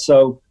you get.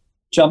 So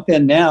jump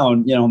in now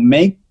and, you know,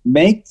 make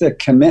the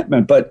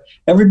commitment. But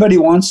everybody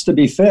wants to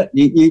be fit.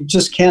 You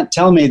just can't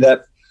tell me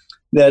that,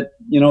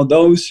 you know,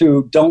 those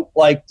who don't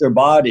like their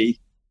body.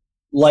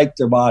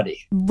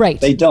 Right.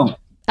 They don't.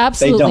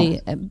 Absolutely.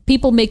 They don't.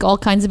 People make all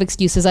kinds of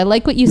excuses. I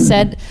like what you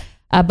said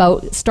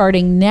about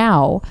starting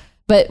now,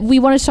 but we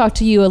want to talk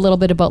to you a little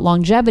bit about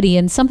longevity.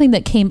 And something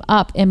that came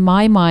up in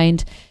my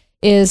mind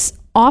is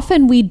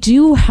often we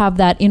do have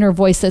that inner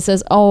voice that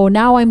says, oh,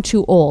 now I'm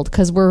too old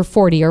because we're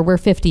 40 or we're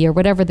 50 or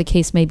whatever the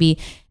case may be.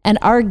 And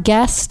our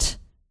guest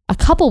a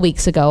couple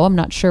weeks ago, I'm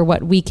not sure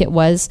what week it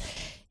was,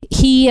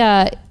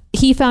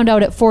 he found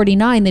out at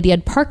 49 that he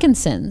had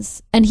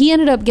Parkinson's, and he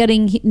ended up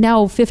getting,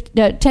 now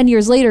 10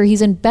 years later,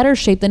 he's in better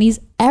shape than he's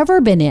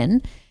ever been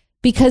in,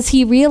 because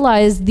he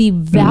realized the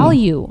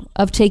value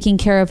of taking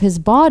care of his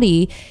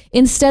body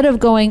instead of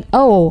going,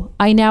 oh,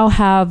 I now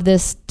have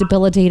this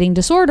debilitating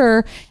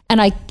disorder and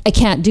I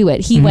can't do it.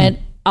 He went,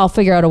 I'll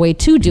figure out a way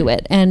to do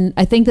it. And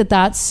I think that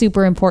that's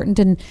super important.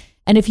 And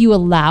if you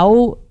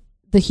allow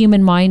the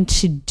human mind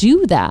to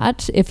do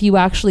that, if you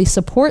actually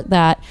support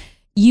that,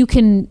 you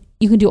can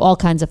do all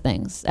kinds of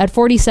things. At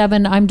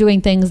 47, I'm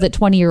doing things that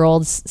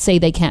 20-year-olds say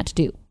they can't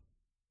do.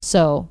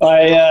 So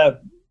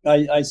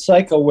I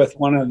cycle with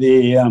one of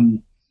the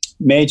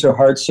major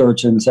heart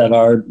surgeons at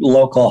our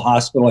local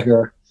hospital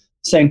here,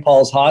 St.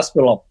 Paul's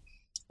Hospital.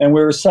 And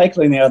we were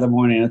cycling the other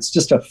morning. It's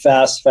just a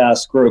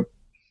fast group.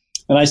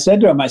 And I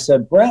said to him, I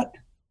said, Brett,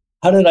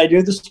 how did I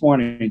do this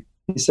morning?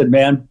 He said,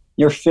 man,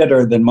 you're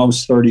fitter than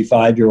most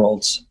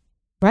 35-year-olds.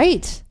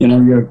 Right. You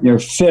know, you're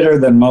fitter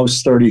than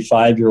most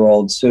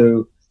 35-year-olds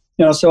who,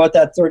 you know, so at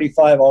that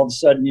 35, all of a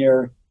sudden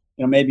you're,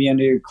 you know, maybe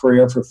into your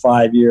career for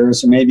 5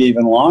 years or maybe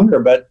even longer,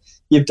 but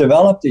you've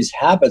developed these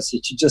habits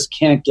that you just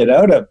can't get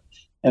out of.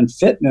 And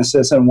fitness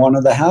isn't one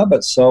of the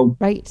habits. So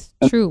right.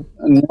 True.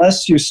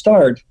 Unless you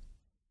start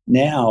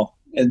now,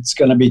 it's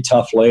going to be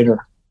tough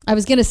later. I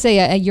was going to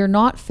say, you're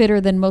not fitter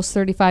than most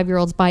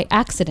 35-year-olds by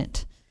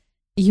accident.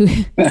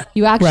 You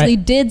actually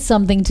did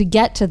something to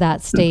get to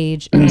that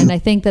stage. And I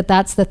think that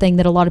that's the thing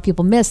that a lot of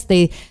people miss.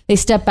 They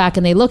step back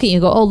and they look at you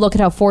and go, oh, look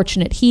at how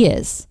fortunate he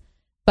is.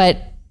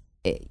 But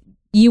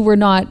you were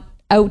not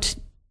out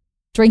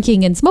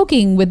drinking and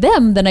smoking with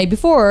them the night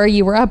before.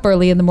 You were up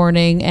early in the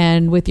morning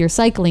and with your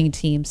cycling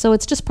team. So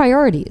it's just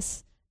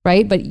priorities,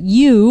 right? But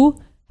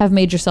you have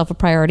made yourself a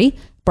priority.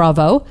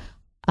 Bravo.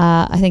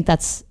 I think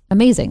that's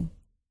amazing.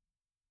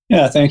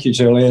 Yeah, thank you,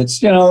 Julie.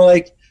 It's, you know,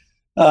 like,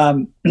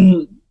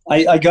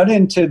 I got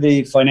into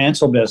the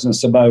financial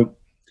business about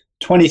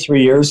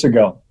 23 years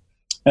ago,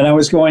 and I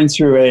was going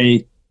through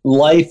a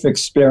life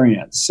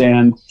experience,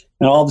 and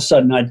all of a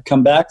sudden I'd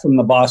come back from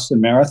the Boston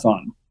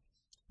Marathon,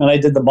 and I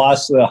did the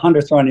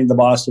 100th running of the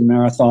Boston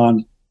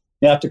Marathon.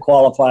 You have to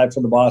qualify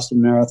for the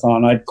Boston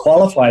Marathon. I'd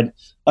qualified.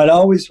 I'd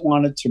always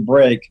wanted to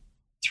break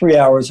 3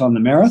 hours on the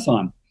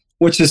marathon,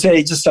 which is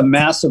just a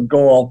massive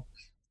goal.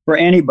 for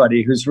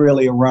anybody who's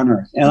really a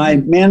runner. And I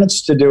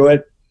managed to do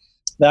it.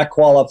 That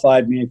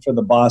qualified me for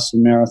the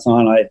Boston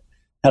Marathon. I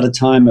had a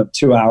time of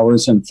 2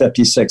 hours and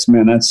 56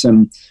 minutes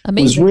and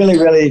was really,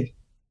 really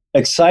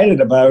excited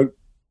about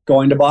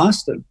going to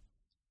Boston.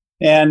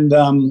 And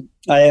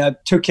I have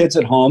 2 kids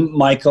at home,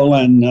 Michael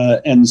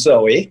and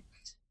Zoe.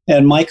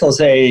 And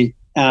Michael's a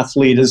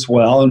athlete as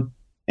well.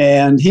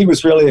 And he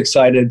was really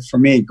excited for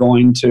me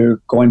going to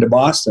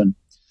Boston.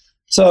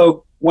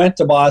 So went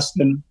to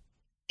Boston,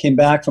 came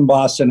back from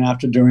Boston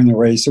after doing the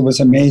race. It was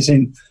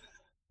amazing.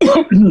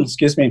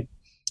 Excuse me.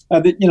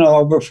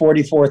 Over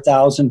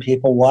 44,000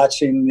 people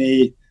watching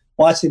the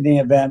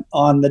event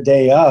on the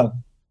day of.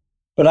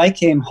 But I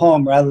came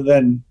home rather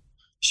than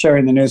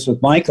sharing the news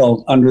with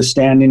Michael,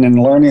 understanding and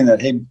learning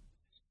that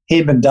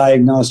he'd been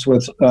diagnosed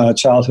with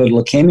childhood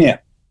leukemia.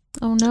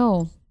 Oh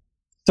no.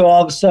 So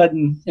all of a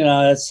sudden,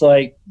 it's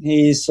like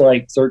he's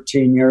like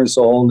 13 years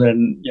old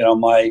and,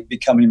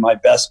 becoming my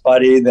best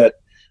buddy that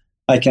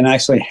I can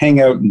actually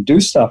hang out and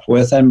do stuff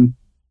with. And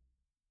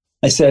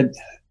I said,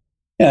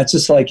 it's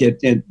just like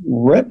it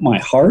ripped my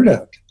heart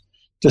out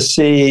to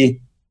see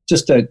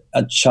just a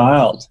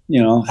child,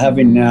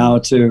 having now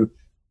to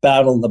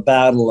battle the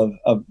battle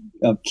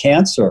of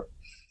cancer.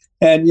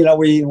 And,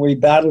 we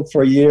battled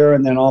for a year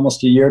and then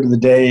almost a year to the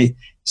day,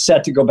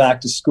 set to go back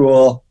to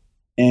school.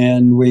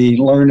 And we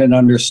learned and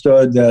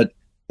understood that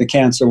the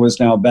cancer was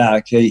now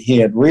back. He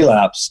had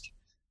relapsed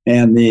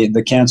and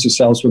the cancer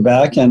cells were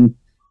back. And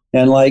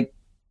like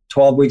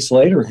 12 weeks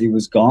later, he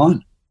was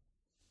gone.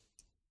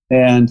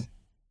 And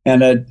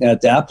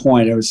at that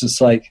point, it was just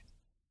like,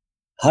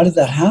 how did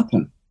that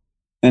happen?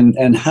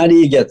 And how do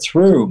you get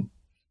through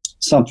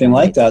something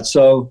like that?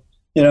 So,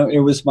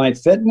 it was my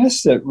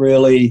fitness that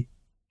really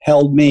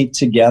held me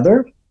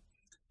together.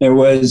 It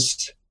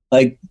was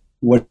like,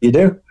 what do you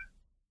do?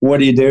 What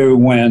do you do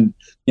when,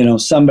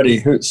 somebody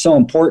who's so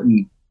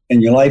important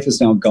in your life is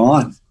now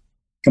gone,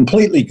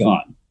 completely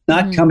gone,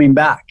 not coming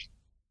back?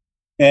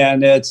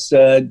 And it's,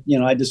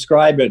 I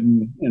describe it,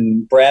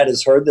 and Brad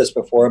has heard this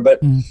before,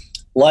 but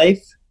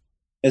life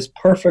is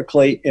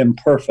perfectly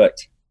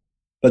imperfect,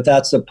 but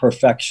that's the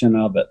perfection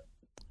of it.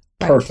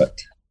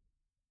 Perfect.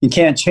 You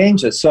can't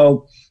change it.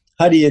 So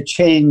how do you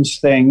change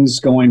things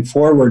going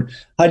forward?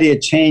 How do you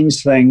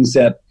change things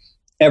that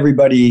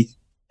everybody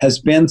has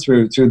been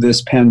through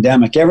this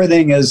pandemic?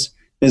 Everything is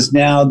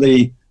now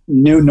the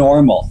new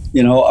normal.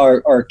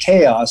 Our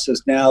chaos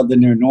is now the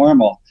new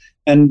normal.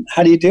 And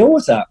how do you deal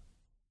with that?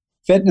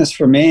 Fitness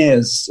for me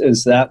is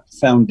that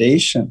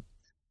foundation.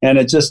 And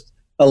it just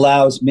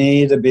allows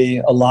me to be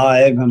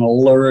alive and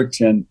alert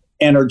and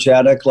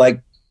energetic.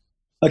 Like,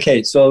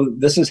 okay, so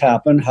this has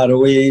happened. How do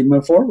we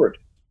move forward?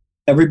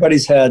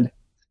 Everybody's had,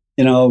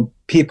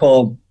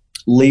 people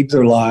leave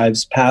their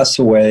lives, pass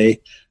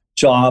away,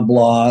 job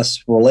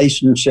loss,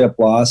 relationship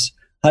loss.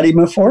 How do you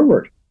move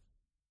forward?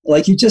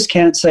 Like, you just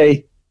can't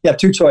say, you have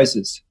 2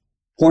 choices,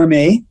 poor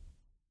me,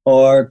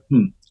 or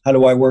how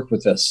do I work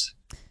with this?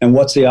 And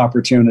what's the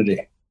opportunity?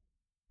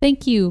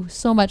 Thank you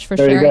so much for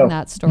sharing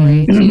that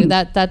story too.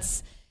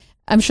 That's,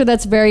 I'm sure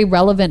that's very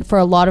relevant for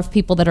a lot of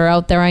people that are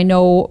out there. I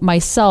know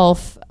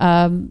myself,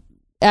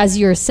 as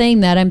you're saying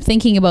that, I'm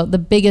thinking about the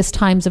biggest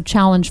times of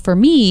challenge for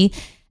me.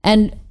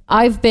 And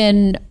I've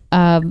been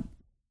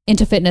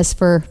into fitness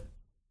for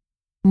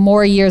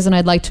more years than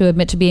I'd like to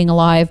admit to being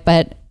alive,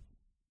 but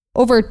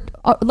over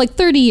like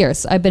 30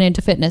 years I've been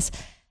into fitness.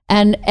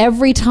 And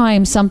every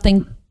time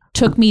something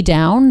took me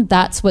down,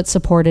 that's what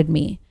supported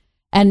me.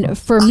 And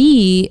for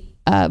me,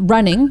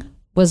 running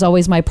was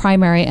always my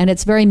primary, and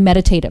it's very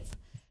meditative.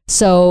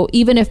 So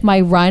even if my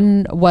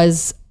run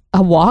was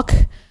a walk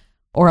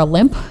or a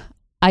limp,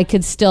 I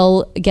could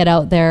still get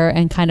out there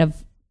and kind of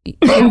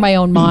clear my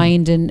own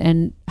mind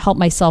and help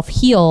myself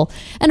heal.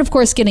 And of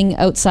course, getting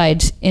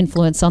outside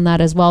influence on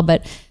that as well.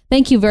 But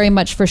thank you very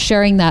much for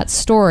sharing that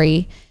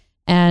story.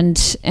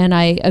 And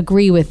I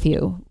agree with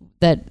you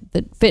that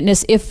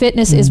fitness, if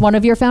fitness is one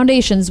of your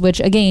foundations, which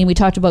again, we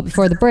talked about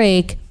before the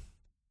break,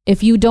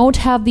 if you don't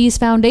have these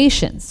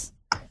foundations,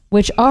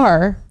 which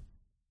are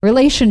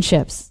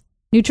relationships,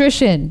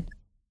 nutrition,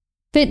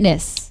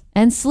 fitness,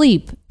 and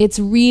sleep, it's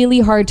really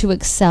hard to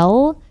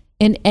excel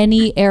in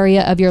any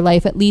area of your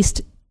life, at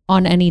least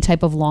on any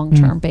type of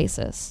long-term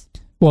basis.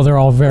 Well, they're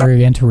all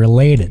very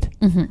interrelated,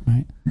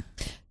 right?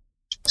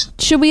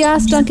 Should we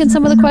ask Duncan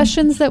some of the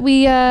questions that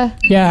we... Yeah,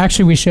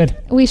 actually we should.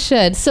 We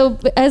should. So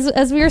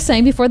as we were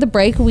saying before the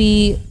break,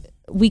 we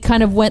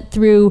kind of went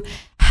through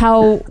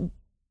how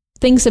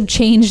things have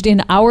changed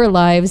in our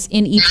lives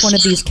in each one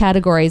of these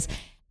categories.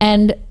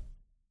 And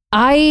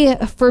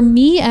for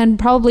me, and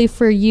probably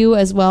for you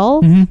as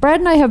well, Brad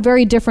and I have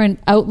very different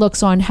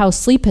outlooks on how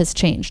sleep has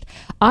changed.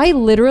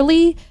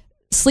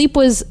 Sleep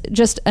was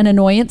just an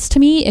annoyance to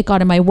me. It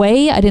got in my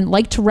way. I didn't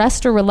like to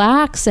rest or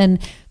relax. And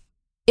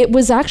it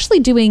was actually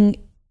doing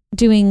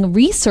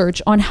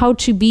research on how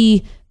to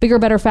be bigger,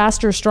 better,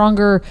 faster,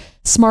 stronger,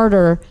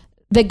 smarter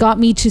that got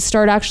me to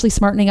start actually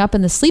smartening up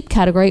in the sleep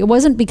category. It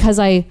wasn't because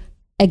I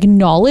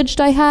acknowledged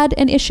I had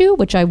an issue,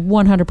 which I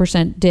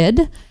 100%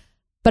 did,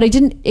 but I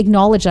didn't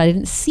acknowledge it. I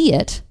didn't see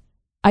it.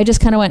 I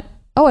just kind of went,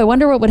 oh, I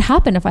wonder what would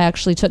happen if I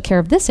actually took care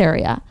of this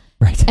area.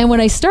 Right. And when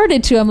I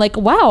started to, I'm like,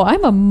 wow,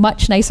 I'm a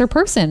much nicer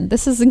person.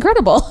 This is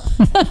incredible.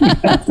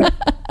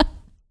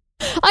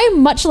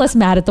 I'm much less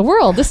mad at the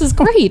world. This is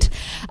great.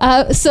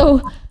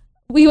 So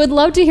we would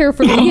love to hear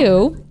from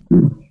you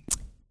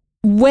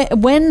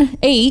when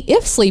A,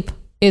 if sleep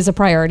is a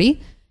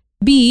priority,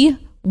 B,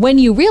 when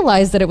you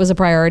realized that it was a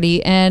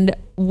priority and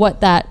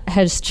what that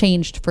has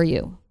changed for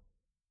you.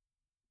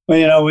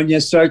 Well, when you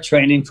start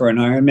training for an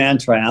Ironman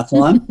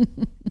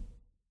triathlon,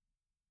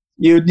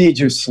 you need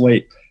your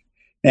sleep.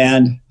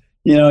 And,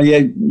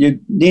 you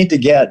need to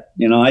get,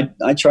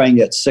 I try and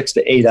get 6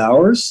 to 8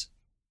 hours,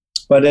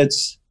 but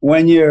it's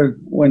when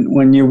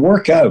you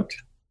work out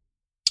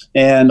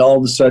and all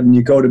of a sudden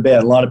you go to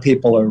bed, a lot of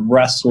people are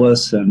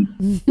restless and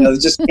they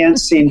just can't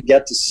seem to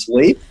get to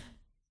sleep.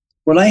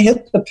 When I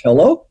hit the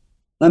pillow,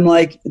 I'm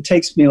like, it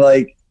takes me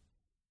like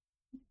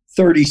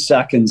 30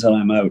 seconds and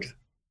I'm out.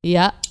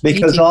 Yeah.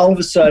 Because all of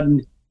a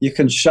sudden you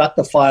can shut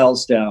the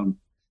files down.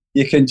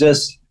 You can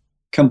just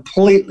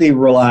completely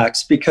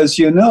relax because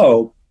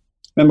remember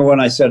when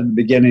I said at the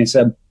beginning, I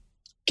said,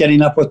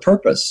 getting up with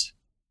purpose.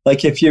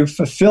 Like if you've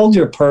fulfilled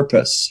your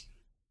purpose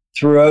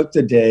throughout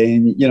the day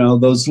and,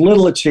 those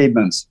little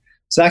achievements,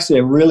 it's actually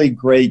a really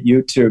great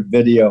YouTube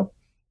video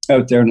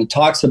out there and it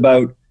talks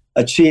about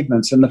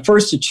achievements and the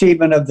first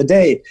achievement of the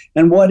day.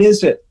 And what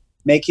is it?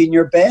 Making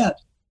your bed.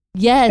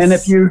 Yes. And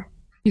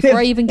before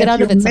I even get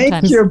out of it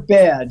sometimes.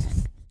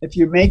 If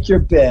you make your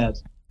bed,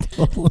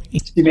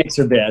 she makes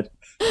her bed.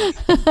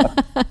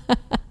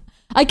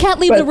 I can't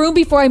leave the room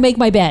before I make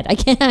my bed. I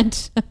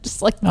can't. I'm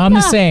just like, I'm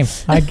the same.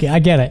 I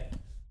get it.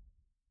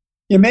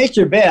 You make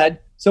your bed.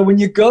 So when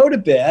you go to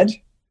bed,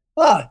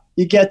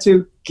 you get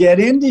to get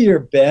into your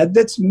bed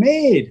that's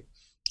made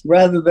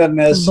rather than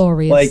this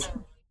glorious,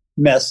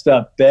 messed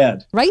up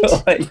bed. Right.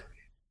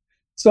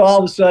 So all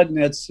of a sudden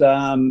it's,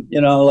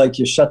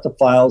 you shut the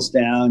files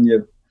down.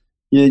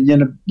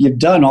 You've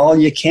done all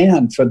you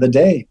can for the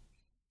day.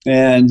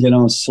 And,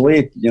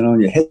 sleep,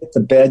 you hit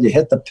the bed, you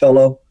hit the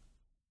pillow,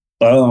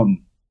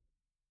 boom,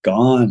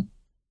 gone.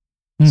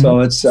 Mm-hmm.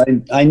 So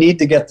I need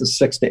to get the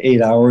 6 to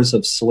 8 hours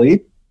of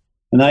sleep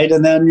a night.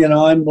 And then,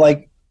 I'm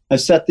like, I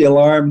set the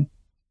alarm,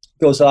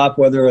 goes off,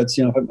 whether it's,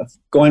 if I'm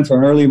going for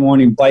an early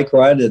morning bike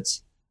ride,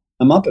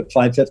 I'm up at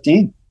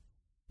 5:15.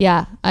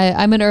 Yeah,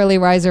 I'm an early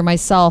riser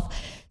myself.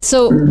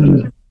 So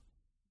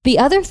the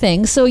other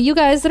thing, so you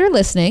guys that are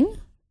listening,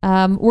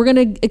 we're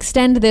going to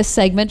extend this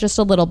segment just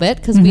a little bit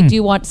because we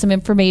do want some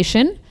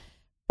information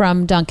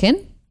from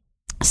Duncan.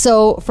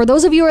 So for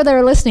those of you that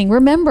are listening,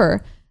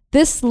 remember,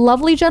 this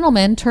lovely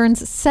gentleman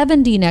turns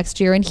 70 next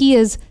year and he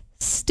is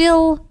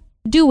still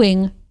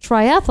doing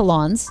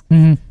triathlons.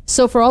 Mm-hmm.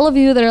 So for all of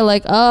you that are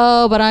like,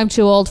 oh, but I'm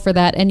too old for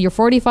that, and you're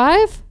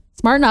 45,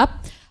 smarten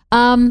up.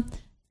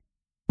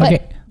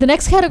 But the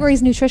next category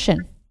is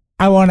nutrition.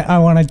 I want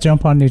to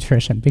jump on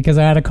nutrition because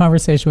I had a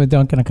conversation with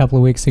Duncan a couple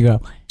of weeks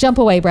ago. Jump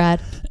away, Brad.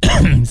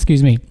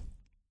 Excuse me.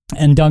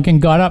 And Duncan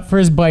got up for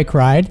his bike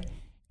ride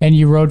and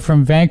you rode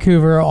from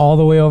Vancouver all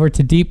the way over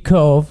to Deep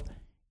Cove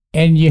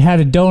and you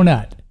had a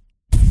donut.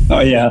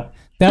 Oh, yeah.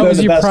 That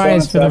was your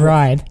prize for the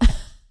ride.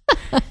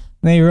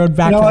 Then you rode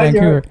back to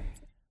Vancouver.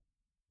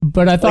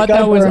 But I thought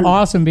that was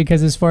awesome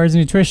because as far as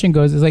nutrition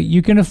goes, it's like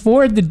you can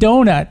afford the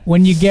donut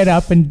when you get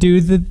up and do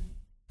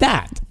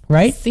that.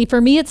 Right? See, for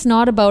me, it's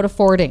not about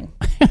affording.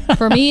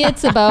 For me,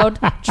 it's about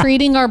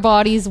treating our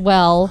bodies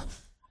well.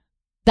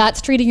 That's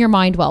treating your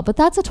mind well. But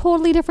that's a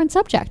totally different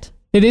subject.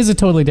 It is a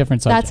totally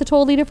different subject. That's a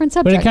totally different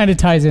subject. But it kind of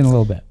ties in a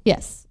little bit.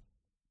 Yes.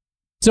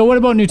 So what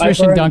about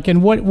nutrition,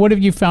 Duncan? What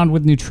have you found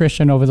with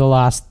nutrition over the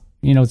last,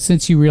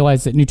 since you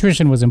realized that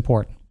nutrition was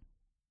important?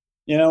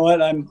 You know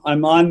what? I'm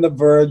on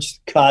the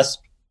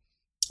cusp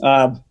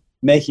of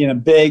making a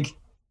big,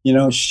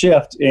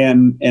 shift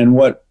in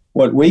what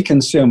we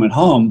consume at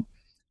home.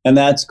 And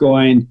that's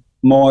going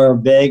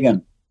more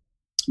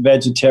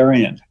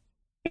vegetarian.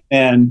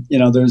 And,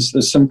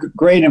 there's some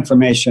great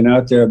information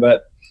out there,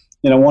 but,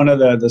 one of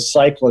the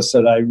cyclists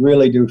that I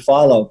really do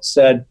follow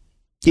said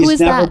he's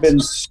never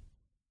been,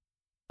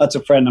 that's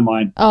a friend of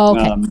mine. Oh,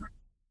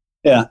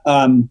 okay.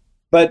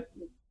 But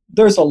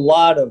there's a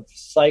lot of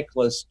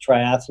cyclists,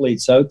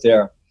 triathletes out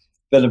there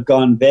that have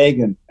gone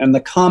vegan. And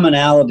the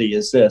commonality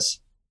is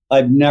this: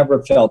 I've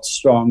never felt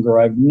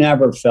stronger. I've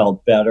never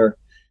felt better.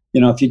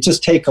 If you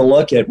just take a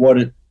look at what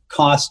it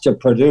costs to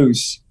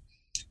produce,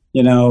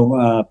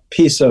 a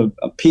piece of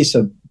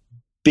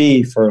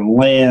beef or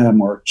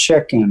lamb or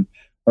chicken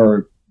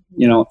or,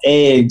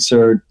 eggs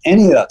or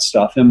any of that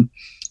stuff, and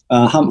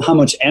how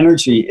much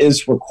energy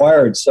is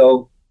required.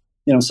 So,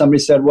 somebody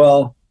said,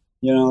 well,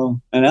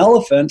 an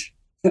elephant,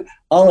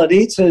 all it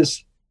eats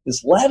is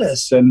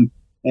lettuce and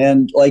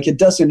like it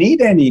doesn't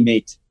eat any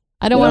meat.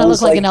 I don't want to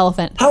look like an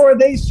elephant. How are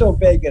they so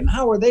big and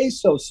how are they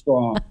so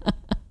strong?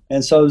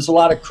 And so there's a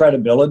lot of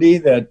credibility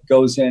that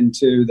goes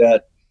into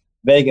that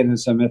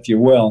veganism, if you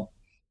will.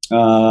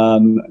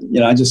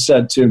 I just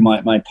said to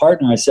my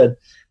partner, I said,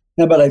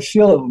 yeah, but I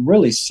feel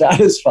really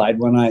satisfied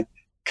when I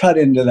cut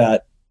into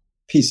that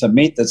piece of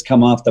meat that's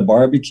come off the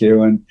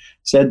barbecue and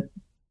said,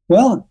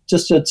 well,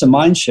 just it's a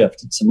mind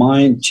shift. It's a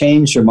mind,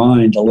 change your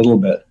mind a little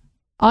bit.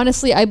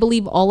 Honestly, I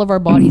believe all of our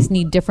bodies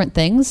need different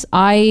things.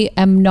 I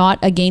am not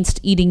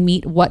against eating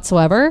meat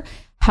whatsoever.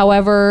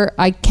 However,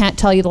 I can't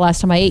tell you the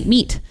last time I ate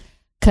meat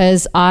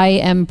because I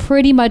am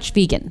pretty much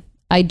vegan.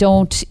 I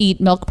don't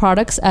eat milk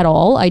products at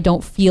all. I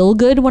don't feel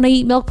good when I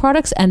eat milk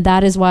products, and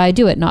that is why I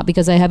do it. Not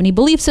because I have any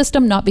belief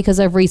system, not because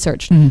I've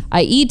researched.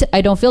 I eat,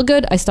 I don't feel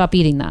good, I stop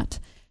eating that.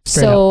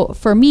 So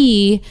for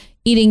me,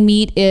 eating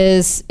meat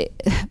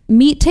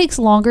takes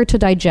longer to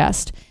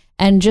digest.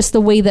 And just the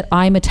way that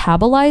I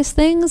metabolize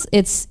things,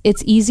 it's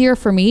easier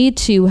for me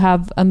to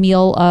have a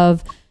meal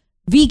of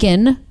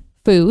vegan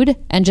food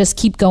and just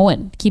keep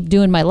going, keep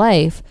doing my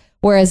life.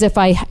 Whereas if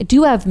I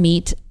do have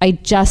meat, I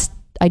just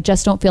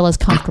don't feel as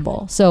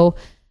comfortable. So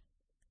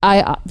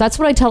that's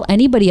what I tell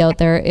anybody out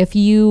there. If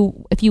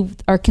you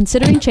are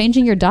considering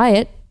changing your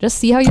diet, just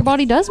see how your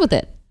body does with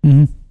it.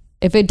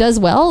 If it does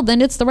well,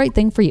 then it's the right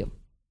thing for you.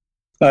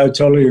 I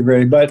totally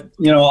agree. But,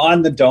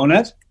 on the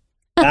donut,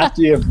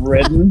 after you've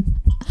ridden,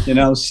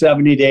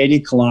 70 to 80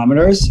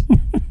 kilometers,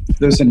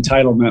 there's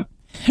entitlement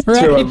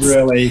to a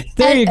really...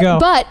 There you go.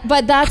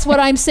 But that's what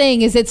I'm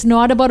saying is it's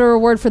not about a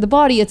reward for the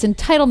body. It's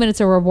entitlement. It's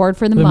a reward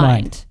for the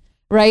mind.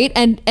 Right.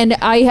 And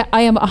I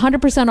am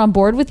 100% on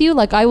board with you.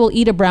 Like I will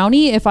eat a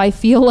brownie if I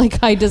feel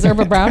like I deserve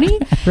a brownie.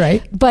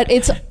 Right. But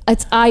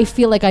I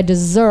feel like I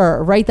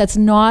deserve, right? That's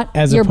not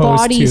as your opposed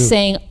body to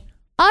saying,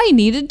 I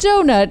need a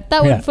donut.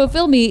 That would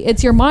fulfill me.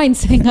 It's your mind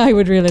saying, I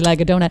would really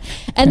like a donut.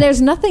 And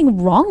there's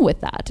nothing wrong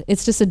with that.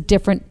 It's just a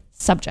different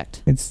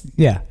subject.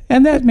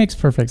 And that makes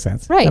perfect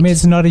sense. Right. I mean,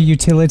 it's not a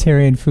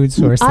utilitarian food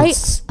source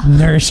that's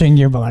nourishing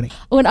your body.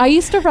 When I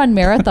used to run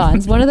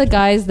marathons, one of the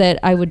guys that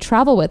I would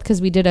travel with,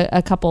 because we did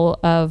a couple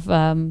of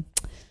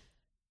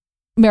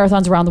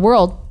marathons around the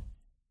world,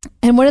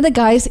 and one of the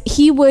guys,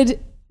 he would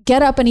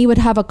get up and he would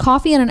have a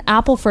coffee and an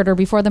apple fritter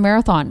before the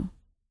marathon.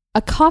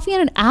 A coffee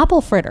and an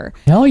apple fritter.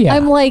 Hell yeah.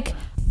 I'm like,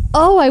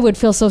 oh, I would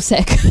feel so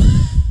sick.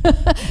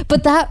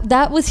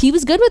 But he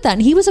was good with that.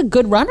 And he was a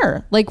good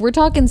runner. Like we're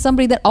talking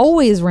somebody that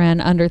always ran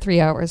under 3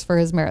 hours for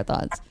his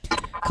marathons.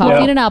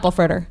 Coffee and an apple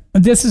fritter.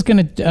 This is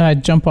going to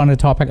jump on a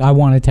topic I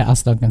wanted to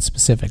ask Duncan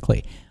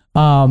specifically.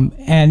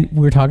 And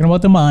we're talking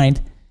about the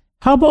mind.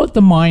 How about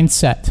the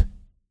mindset?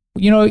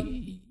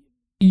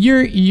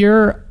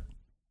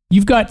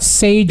 You've got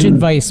sage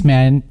advice,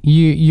 man.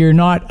 You're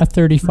not a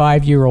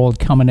 35-year-old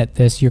coming at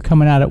this. You're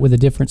coming at it with a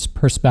different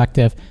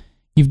perspective.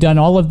 You've done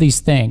all of these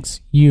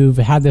things. You've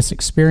had this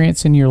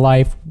experience in your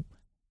life,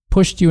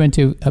 pushed you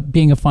into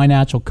being a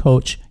financial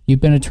coach. You've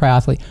been a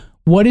triathlete.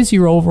 What is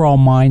your overall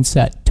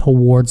mindset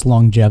towards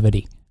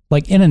longevity?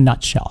 Like in a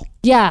nutshell.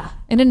 Yeah,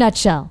 in a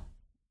nutshell.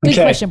 Good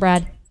question,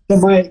 Brad.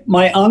 So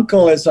my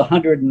uncle is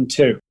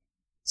 102.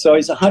 So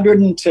he's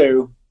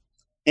 102.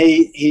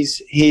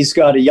 He's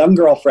got a young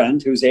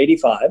girlfriend who's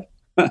 85.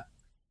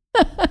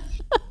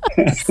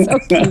 So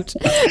cute.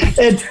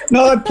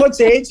 It puts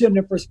age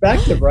into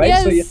perspective, right?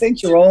 Yes. So you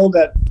think you're old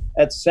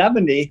at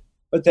 70,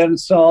 but then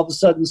so all of a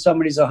sudden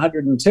somebody's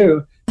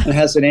 102 and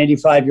has an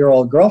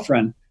 85-year-old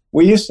girlfriend.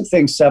 We used to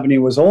think 70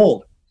 was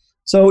old.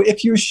 So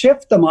if you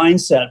shift the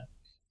mindset,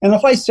 and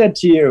if I said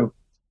to you,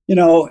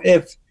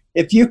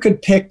 if you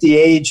could pick the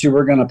age you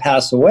were going to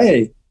pass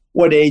away,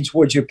 what age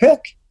would you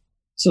pick?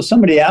 So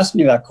somebody asked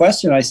me that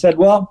question. I said,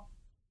 well,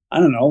 I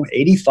don't know,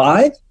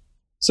 85?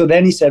 So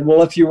then he said,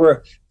 well, if you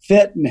were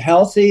fit and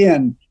healthy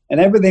and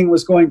everything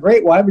was going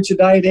great, why would you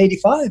die at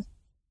 85?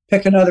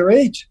 Pick another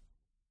age.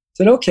 I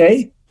said,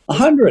 okay,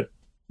 100.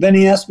 Then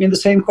he asked me the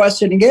same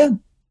question again.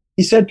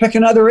 He said, pick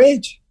another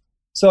age.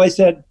 So I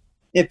said,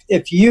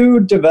 if you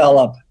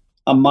develop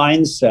a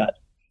mindset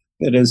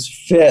that is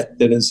fit,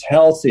 that is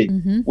healthy,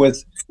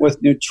 with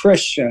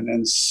nutrition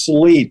and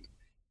sleep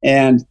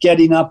and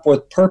getting up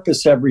with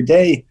purpose every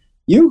day,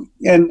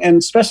 and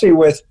especially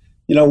with,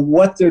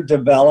 what they're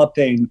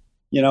developing,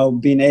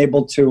 being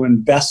able to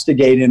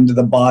investigate into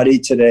the body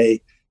today,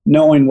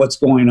 knowing what's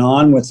going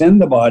on within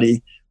the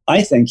body,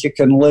 I think you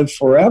can live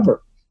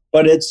forever.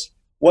 But it's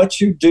what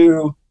you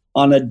do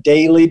on a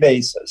daily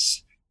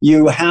basis.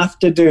 You have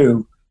to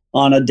do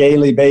on a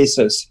daily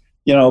basis.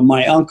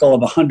 My uncle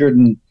of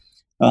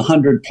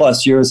 100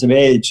 plus years of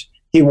age,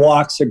 he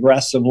walks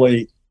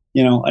aggressively,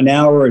 an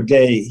hour a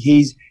day.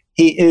 He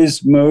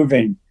is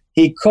moving.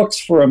 He cooks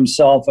for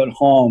himself at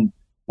home.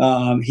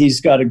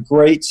 He's got a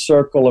great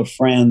circle of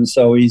friends.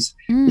 So he's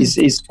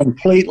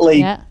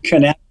completely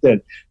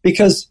connected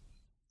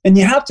and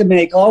you have to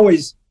make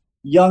always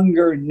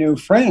younger, new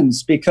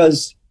friends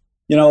because,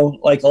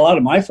 like a lot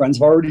of my friends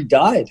have already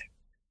died.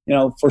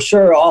 For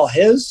sure, all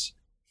his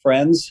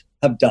friends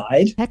have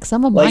died. Heck,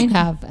 some of mine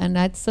have. And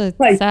that's a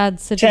sad 10,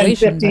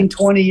 situation. 15,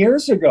 20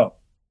 years ago.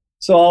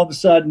 So all of a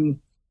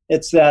sudden,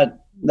 it's that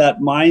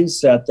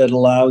mindset that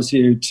allows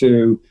you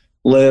to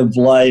live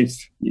life,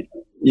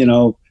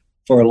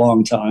 for a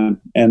long time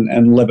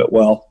and live it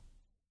well.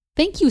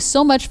 Thank you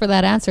so much for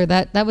that answer.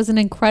 That was an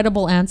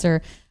incredible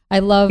answer. I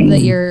love that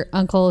your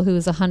uncle,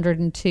 who's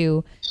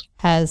 102,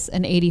 has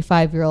an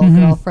 85-year-old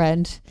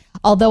girlfriend.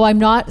 Although I'm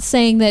not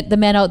saying that the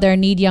men out there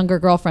need younger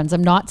girlfriends.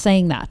 I'm not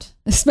saying that,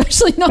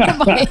 especially not at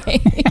my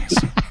age.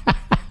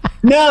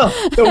 No,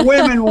 the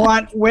women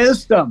want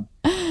wisdom.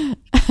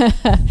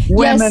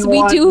 Yes,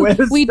 we do.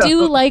 Wisdom. We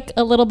do like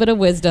a little bit of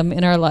wisdom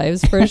in our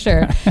lives, for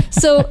sure.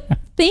 So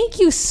thank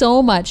you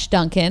so much,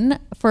 Duncan,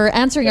 for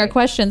answering our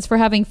questions, for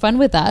having fun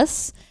with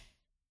us.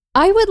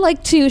 I would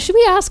like to, should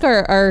we ask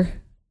our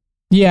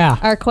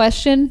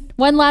question?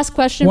 One last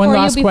question for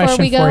you before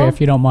we go? For you, if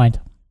you don't mind.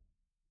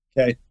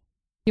 Okay.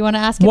 You want to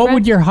ask it, What Brett?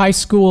 would your high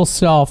school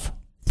self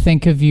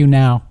think of you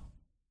now?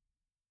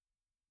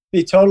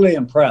 Be totally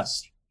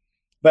impressed.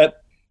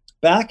 But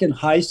back in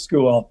high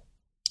school,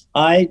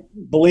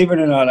 believe it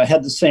or not, I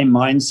had the same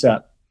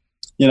mindset.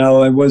 You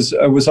know, it was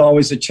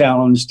always a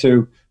challenge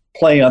to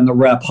play on the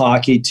rep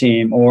hockey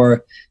team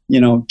or, you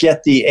know,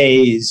 get the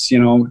A's.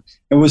 You know,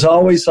 it was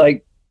always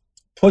like,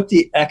 put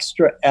the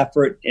extra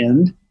effort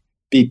in,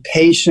 be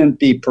patient,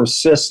 be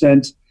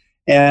persistent.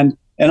 And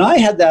I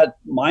had that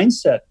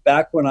mindset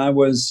back when I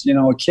was, you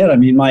know, a kid. I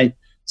mean,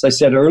 as I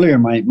said earlier,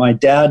 my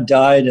dad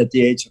died at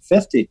the age of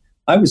 50.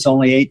 I was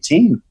only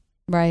 18.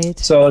 Right.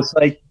 So it's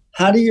like,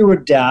 how do you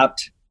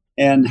adapt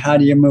and how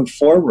do you move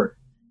forward?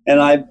 And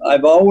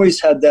I've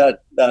always had that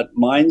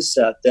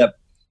mindset, that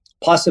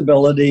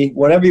possibility,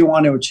 whatever you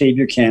want to achieve,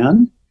 you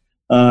can.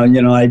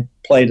 You know, I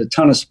played a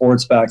ton of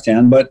sports back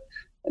then, but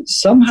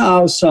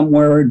somehow,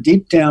 somewhere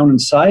deep down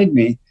inside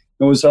me,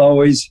 it was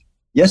always,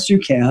 yes, you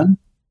can.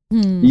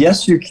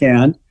 Yes, you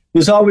can.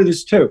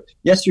 There's two.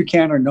 Yes, you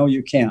can, or no,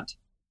 you can't.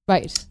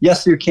 Right.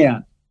 Yes, you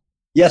can.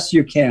 Yes,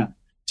 you can.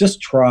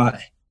 Just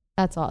try.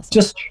 That's awesome.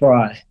 Just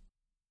try.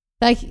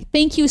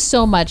 Thank you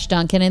so much,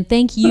 Duncan. And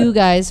thank you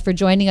guys for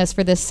joining us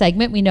for this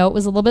segment. We know it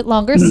was a little bit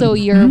longer, so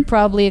you're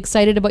probably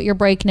excited about your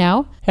break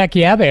now. Heck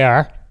yeah, they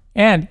are.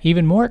 And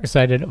even more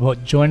excited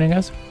about joining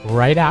us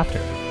right after.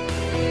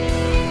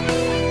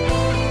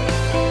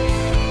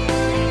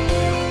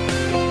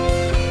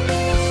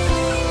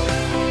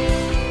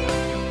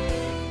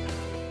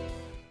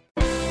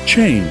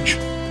 Change.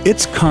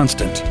 It's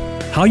constant.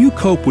 How you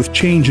cope with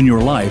change in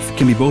your life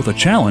can be both a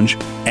challenge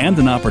and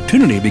an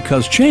opportunity,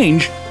 because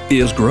change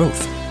is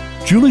growth.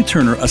 Julie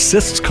Turner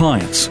assists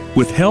clients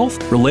with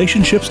health,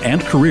 relationships, and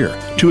career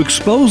to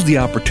expose the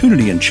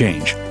opportunity in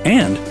change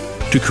and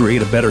to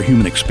create a better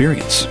human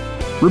experience.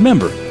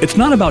 Remember, it's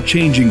not about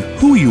changing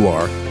who you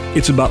are,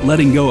 it's about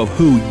letting go of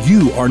who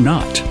you are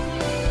not.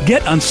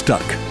 Get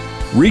unstuck.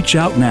 Reach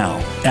out now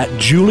at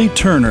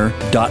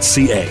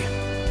julieturner.ca.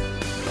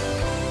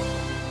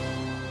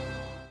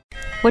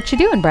 What you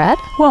doing, Brad?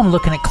 Well, I'm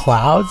looking at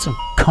clouds and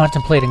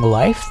contemplating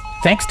life,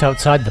 thanks to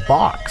Outside the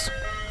Box.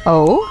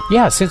 Oh?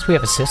 Yeah, since we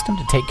have a system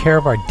to take care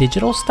of our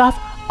digital stuff,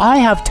 I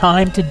have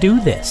time to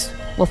do this.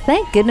 Well,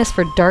 thank goodness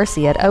for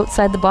Darcy at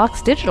Outside the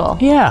Box Digital.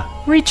 Yeah,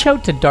 reach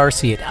out to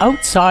Darcy at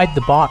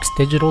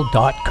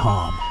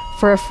outsidetheboxdigital.com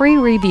for a free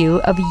review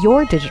of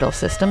your digital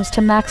systems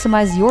to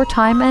maximize your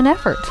time and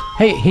effort.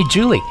 Hey,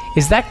 Julie,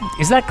 is that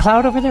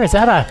cloud over there? Is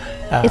that a...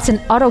 It's an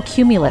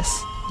autocumulus.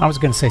 I was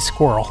going to say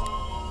squirrel.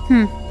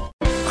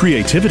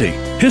 Creativity.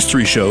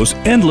 History shows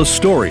endless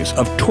stories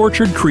of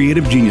tortured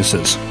creative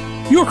geniuses.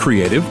 You're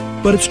creative,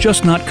 but it's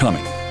just not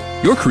coming.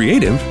 You're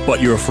creative, but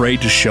you're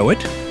afraid to show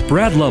it?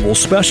 Brad Lovell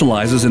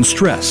specializes in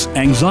stress,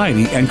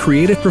 anxiety, and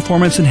creative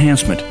performance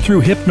enhancement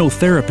through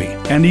hypnotherapy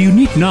and a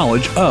unique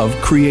knowledge of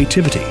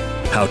creativity,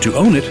 how to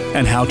own it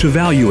and how to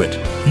value it.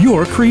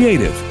 You're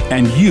creative,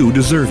 and you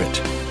deserve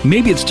it.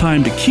 Maybe it's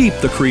time to keep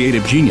the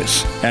creative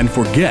genius and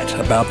forget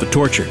about the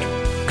tortured.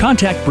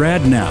 Contact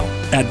Brad now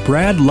at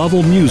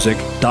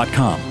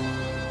bradlovellmusic.com.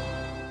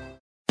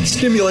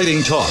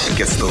 Stimulating talk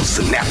Gets those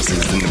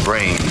synapses in the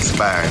brain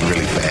firing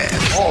really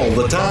fast. all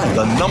the time.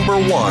 The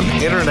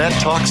 #1 internet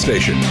talk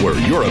station where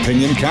your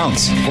opinion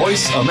counts.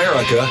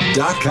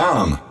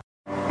 VoiceAmerica.com.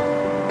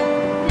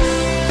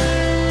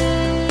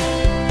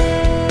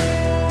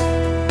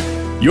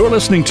 You're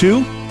listening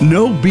to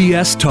No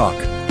BS Talk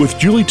with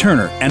Julie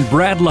Turner and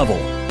Brad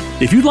Lovell.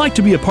 If you'd like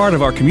to be a part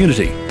of our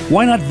community,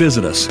 why not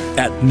visit us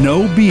at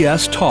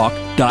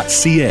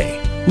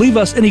nobstalk.ca. Leave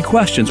us any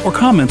questions or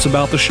comments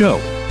about the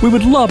show. We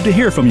would love to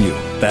hear from you.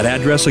 That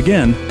address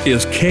again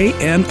is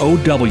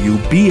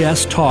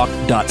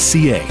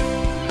knowbstalk.ca.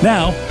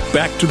 Now,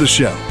 back to the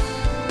show.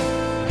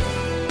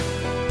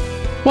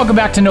 Welcome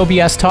back to No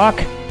BS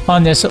Talk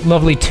on this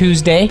lovely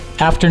Tuesday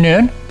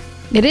afternoon.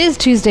 It is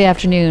Tuesday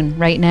afternoon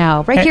right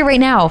now. Right here, right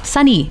now.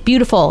 Sunny,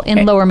 beautiful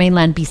in Lower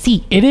Mainland,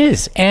 BC. It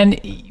is.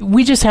 And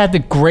we just had the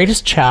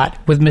greatest chat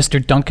with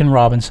Mr. Duncan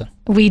Robinson.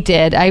 We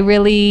did.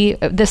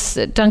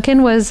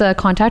 Duncan was a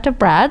contact of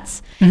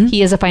Brad's.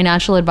 He is a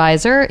financial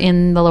advisor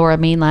in the Lower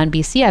Mainland,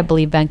 BC. I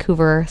believe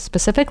Vancouver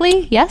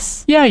specifically.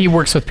 Yes? Yeah, he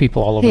works with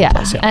people all over the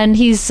place. Yeah. And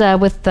he's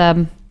with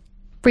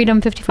Freedom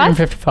 55. Freedom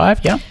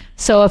 55, yeah.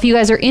 So if you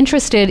guys are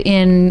interested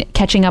in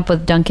catching up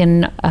with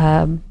Duncan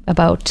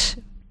about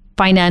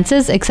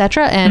finances,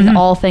 etc., and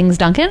all things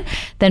Duncan,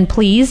 then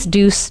please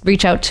do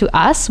reach out to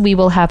us. We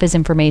will have his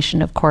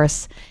information, of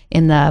course,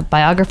 in the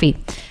biography.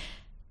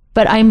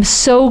 But I'm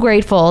so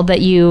grateful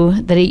that you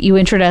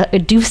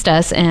introduced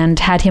us and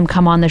had him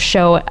come on the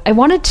show.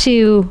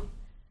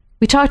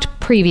 We talked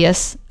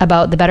previous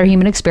about the Better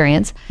Human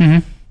Experience,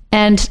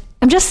 and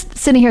I'm just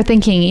sitting here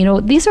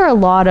thinking, these are a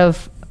lot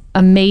of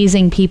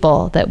amazing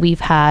people that we've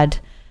had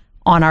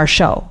on our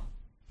show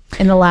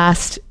in the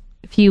last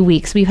few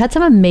weeks. We've had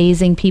some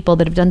amazing people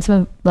that have done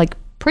some like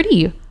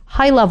pretty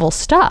high level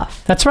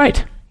stuff. That's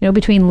right.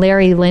 Between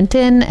Larry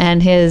Linton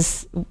and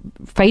his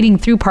fighting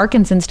through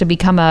Parkinson's to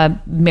become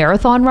a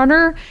marathon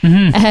runner,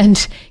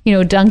 and,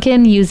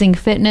 Duncan using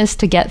fitness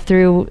to get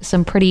through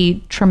some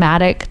pretty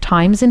traumatic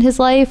times in his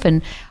life.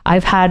 And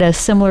I've had a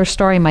similar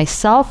story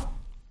myself,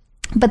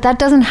 but that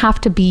doesn't have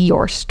to be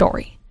your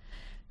story.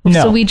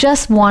 No. So we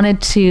just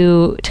wanted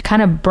to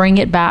kind of bring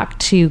it back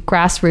to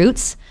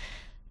grassroots,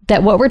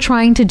 that what we're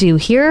trying to do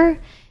here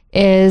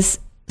is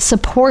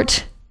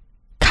support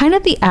kind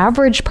of the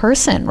average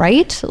person,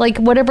 right? Like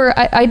whatever,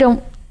 I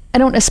don't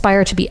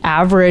aspire to be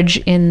average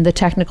in the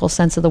technical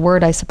sense of the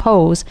word, I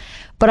suppose,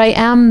 but I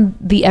am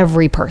the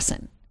every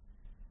person,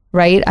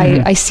 right?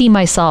 I see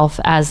myself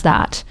as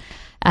that.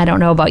 I don't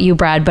know about you,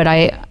 Brad, but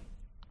I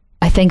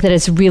think that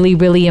it's really,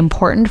 really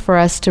important for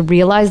us to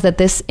realize that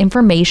this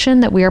information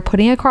that we are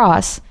putting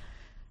across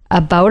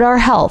about our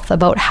health,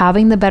 about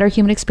having the Better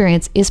Human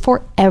Experience, is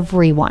for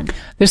everyone.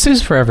 This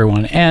is for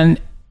everyone,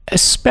 and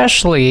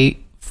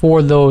especially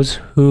for those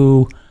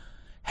who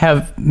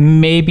have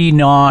maybe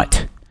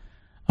not,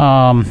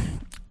 I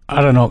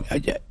don't know.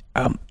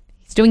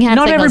 He's doing hand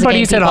signals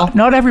again,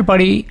 not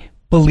everybody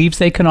believes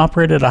they can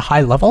operate at a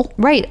high level,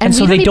 right? And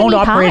so they don't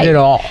operate at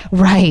all,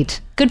 right?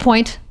 Good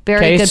point.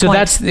 Very good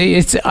point.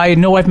 So I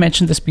know I've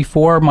mentioned this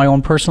before. My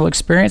own personal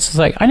experience is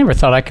like I never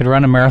thought I could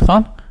run a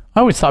marathon. I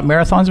always thought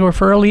marathons were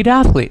for elite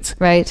athletes.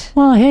 Right.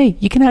 Well, hey,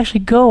 you can actually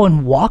go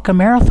and walk a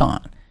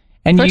marathon.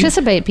 And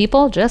participate,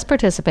 people. Just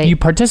participate. You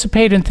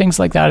participate in things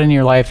like that in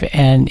your life,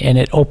 and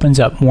it opens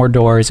up more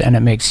doors, and it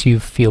makes you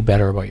feel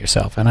better about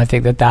yourself. And I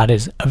think that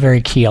is a very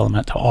key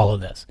element to all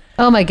of this.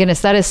 Oh my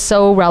goodness, that is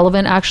so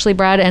relevant, actually,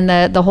 Brad. And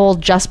the whole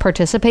just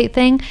participate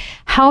thing.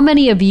 How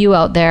many of you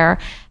out there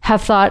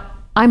have thought,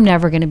 I'm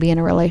never going to be in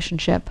a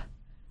relationship?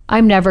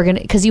 I'm never going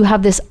to, because you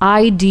have this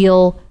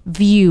ideal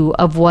view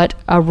of what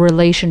a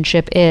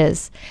relationship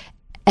is.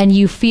 And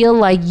you feel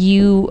like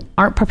you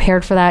aren't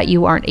prepared for that.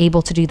 You aren't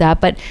able to do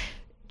that. But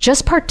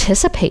just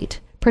participate.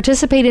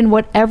 Participate in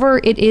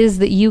whatever it is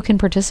that you can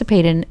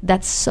participate in.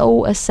 That's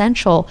so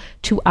essential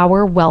to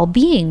our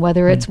well-being,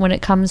 whether it's when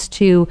it comes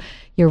to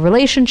your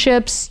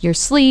relationships, your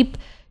sleep,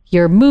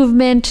 your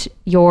movement,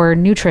 your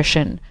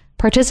nutrition.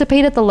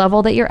 Participate at the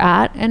level that you're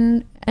at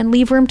and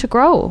leave room to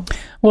grow.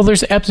 Well,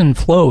 there's ebbs and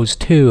flows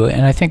too.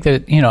 And I think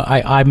that,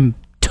 I'm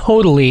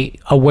totally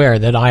aware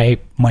that I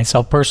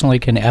myself personally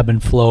can ebb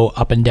and flow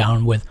up and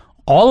down with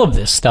all of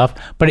this stuff,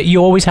 but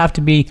you always have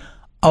to be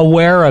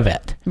aware of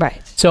it.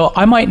 Right. So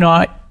I might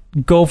not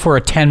go for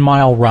a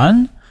 10-mile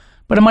run,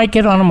 but I might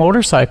get on a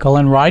motorcycle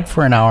and ride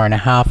for an hour and a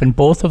half, and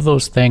both of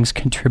those things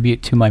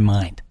contribute to my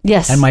mind.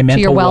 Yes, and my mental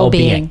to your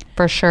well-being, well-being.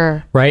 For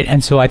sure. Right?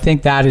 And so I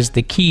think that is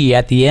the key.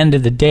 At the end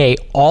of the day,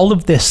 all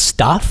of this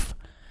stuff,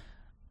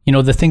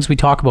 the things we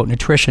talk about,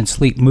 nutrition,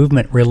 sleep,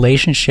 movement,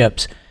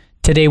 relationships.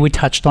 Today we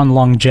touched on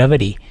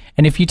longevity.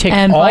 And if you take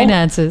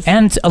finances.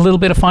 And a little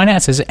bit of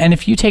finances. And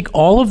if you take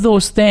all of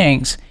those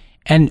things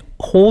and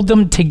hold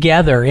them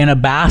together in a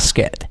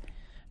basket,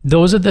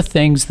 those are the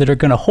things that are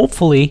going to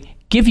hopefully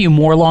give you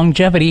more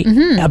longevity,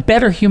 a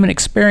better human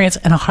experience,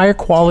 and a higher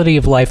quality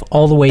of life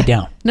all the way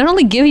down. Not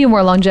only give you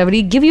more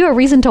longevity, give you a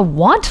reason to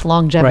want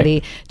longevity.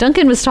 Right.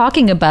 Duncan was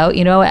talking about,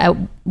 at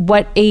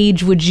what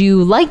age would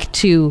you like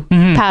to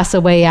pass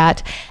away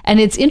at? And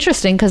it's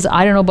interesting because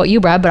I don't know about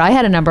you, Brad, but I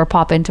had a number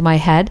pop into my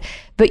head.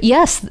 But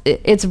yes,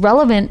 it's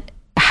relevant.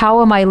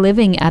 How am I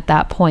living at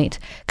that point?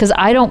 Because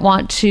I don't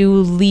want to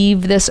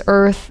leave this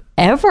earth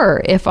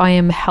ever if I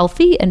am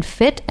healthy and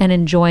fit and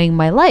enjoying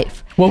my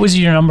life. What was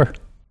your number?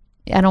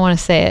 I don't want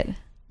to say it. It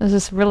was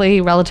just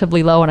really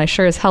relatively low, and I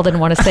sure as hell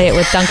didn't want to say it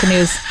with Duncan,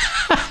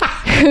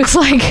 who's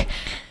like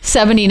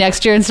 70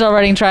 next year and still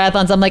running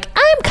triathlons. I'm like,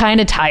 I'm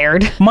kind of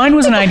tired. Mine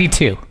was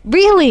 92.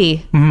 Really?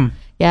 Mm-hmm.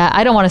 Yeah,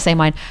 I don't want to say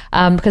mine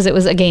because it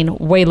was, again,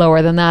 way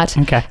lower than that.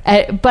 Okay.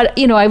 But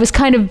I was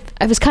kind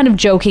of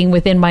joking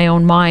within my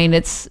own mind.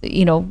 It's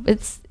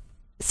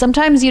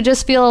sometimes you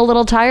just feel a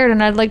little tired,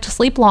 and I'd like to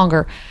sleep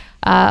longer.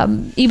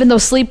 Even though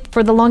sleep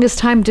for the longest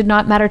time did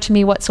not matter to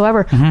me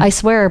whatsoever. I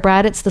swear,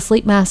 Brad, it's the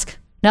sleep mask.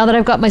 Now that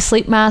I've got my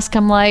sleep mask,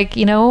 I'm like,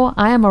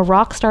 I am a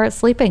rock star at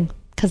sleeping,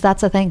 because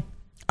that's a thing.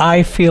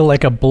 I feel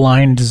like a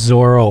blind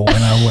Zorro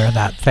when I wear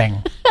that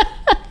thing.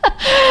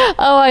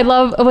 Oh, I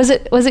love, was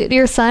it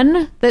your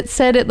son that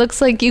said it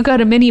looks like you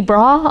got a mini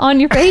bra on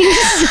your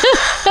face?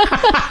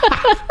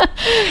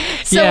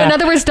 So in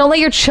other words, don't let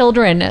your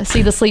children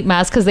see the sleep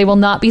mask because they will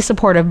not be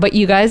supportive. But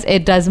you guys,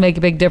 it does make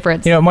a big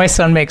difference. You know, my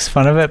son makes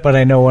fun of it, but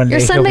I know one day Your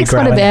son he'll makes be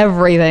fun of grabbing it.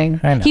 everything.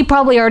 I know. He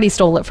probably already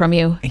stole it from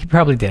you. He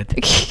probably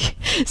did.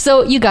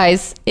 So you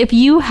guys, if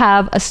you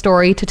have a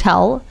story to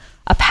tell,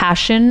 a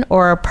passion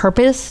or a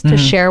purpose to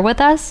share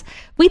with us,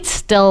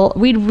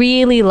 we'd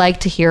really like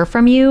to hear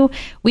from you.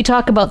 We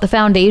talk about the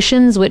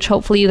foundations, which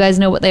hopefully you guys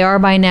know what they are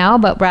by now,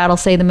 but Brad will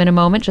say them in a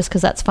moment just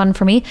because that's fun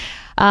for me.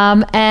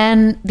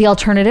 And the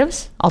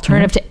alternatives,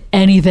 alternative to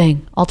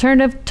anything,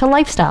 alternative to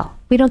lifestyle.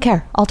 We don't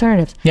care.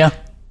 Alternatives. Yeah.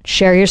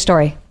 Share your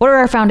story. What are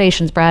our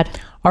foundations, Brad?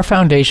 Our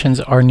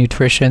foundations are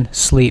nutrition,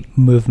 sleep,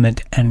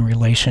 movement, and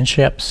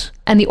relationships.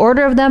 And the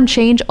order of them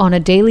change on a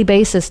daily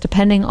basis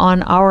depending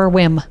on our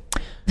whim.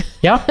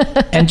 Yeah.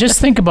 And just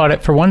think about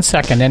it for 1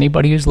 second,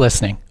 anybody who's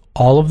listening.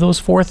 All of those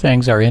 4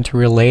 things are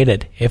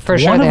interrelated. If For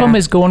sure one of they them are.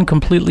 is going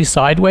completely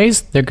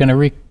sideways,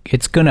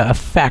 it's going to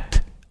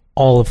affect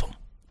all of them.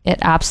 It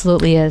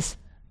absolutely is.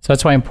 So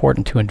that's why it's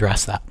important to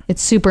address that.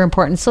 It's super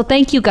important. So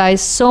thank you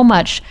guys so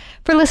much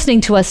for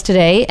listening to us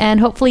today. And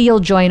hopefully you'll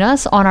join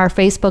us on our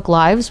Facebook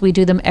Lives. We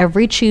do them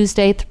every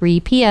Tuesday, 3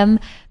 p.m.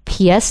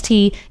 PST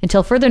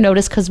until further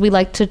notice because we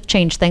like to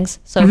change things.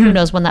 So who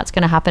knows when that's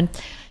going to happen.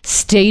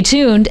 Stay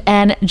tuned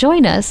and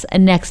join us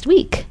next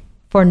week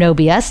for No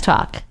BS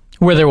Talk.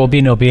 Where there will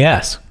be no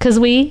BS. Because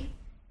we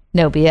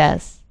no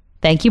BS.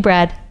 Thank you,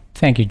 Brad.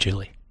 Thank you,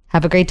 Julie.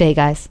 Have a great day,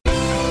 guys.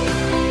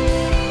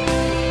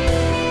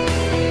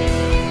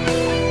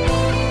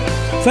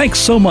 Thanks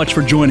so much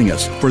for joining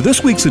us for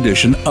this week's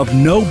edition of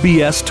No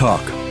BS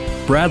Talk.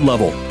 Brad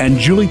Lovell and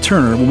Julie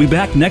Turner will be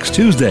back next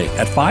Tuesday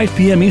at 5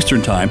 p.m.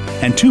 Eastern Time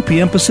and 2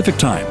 p.m. Pacific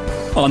Time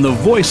on the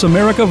Voice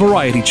America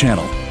Variety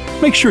Channel.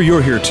 Make sure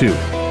you're here too.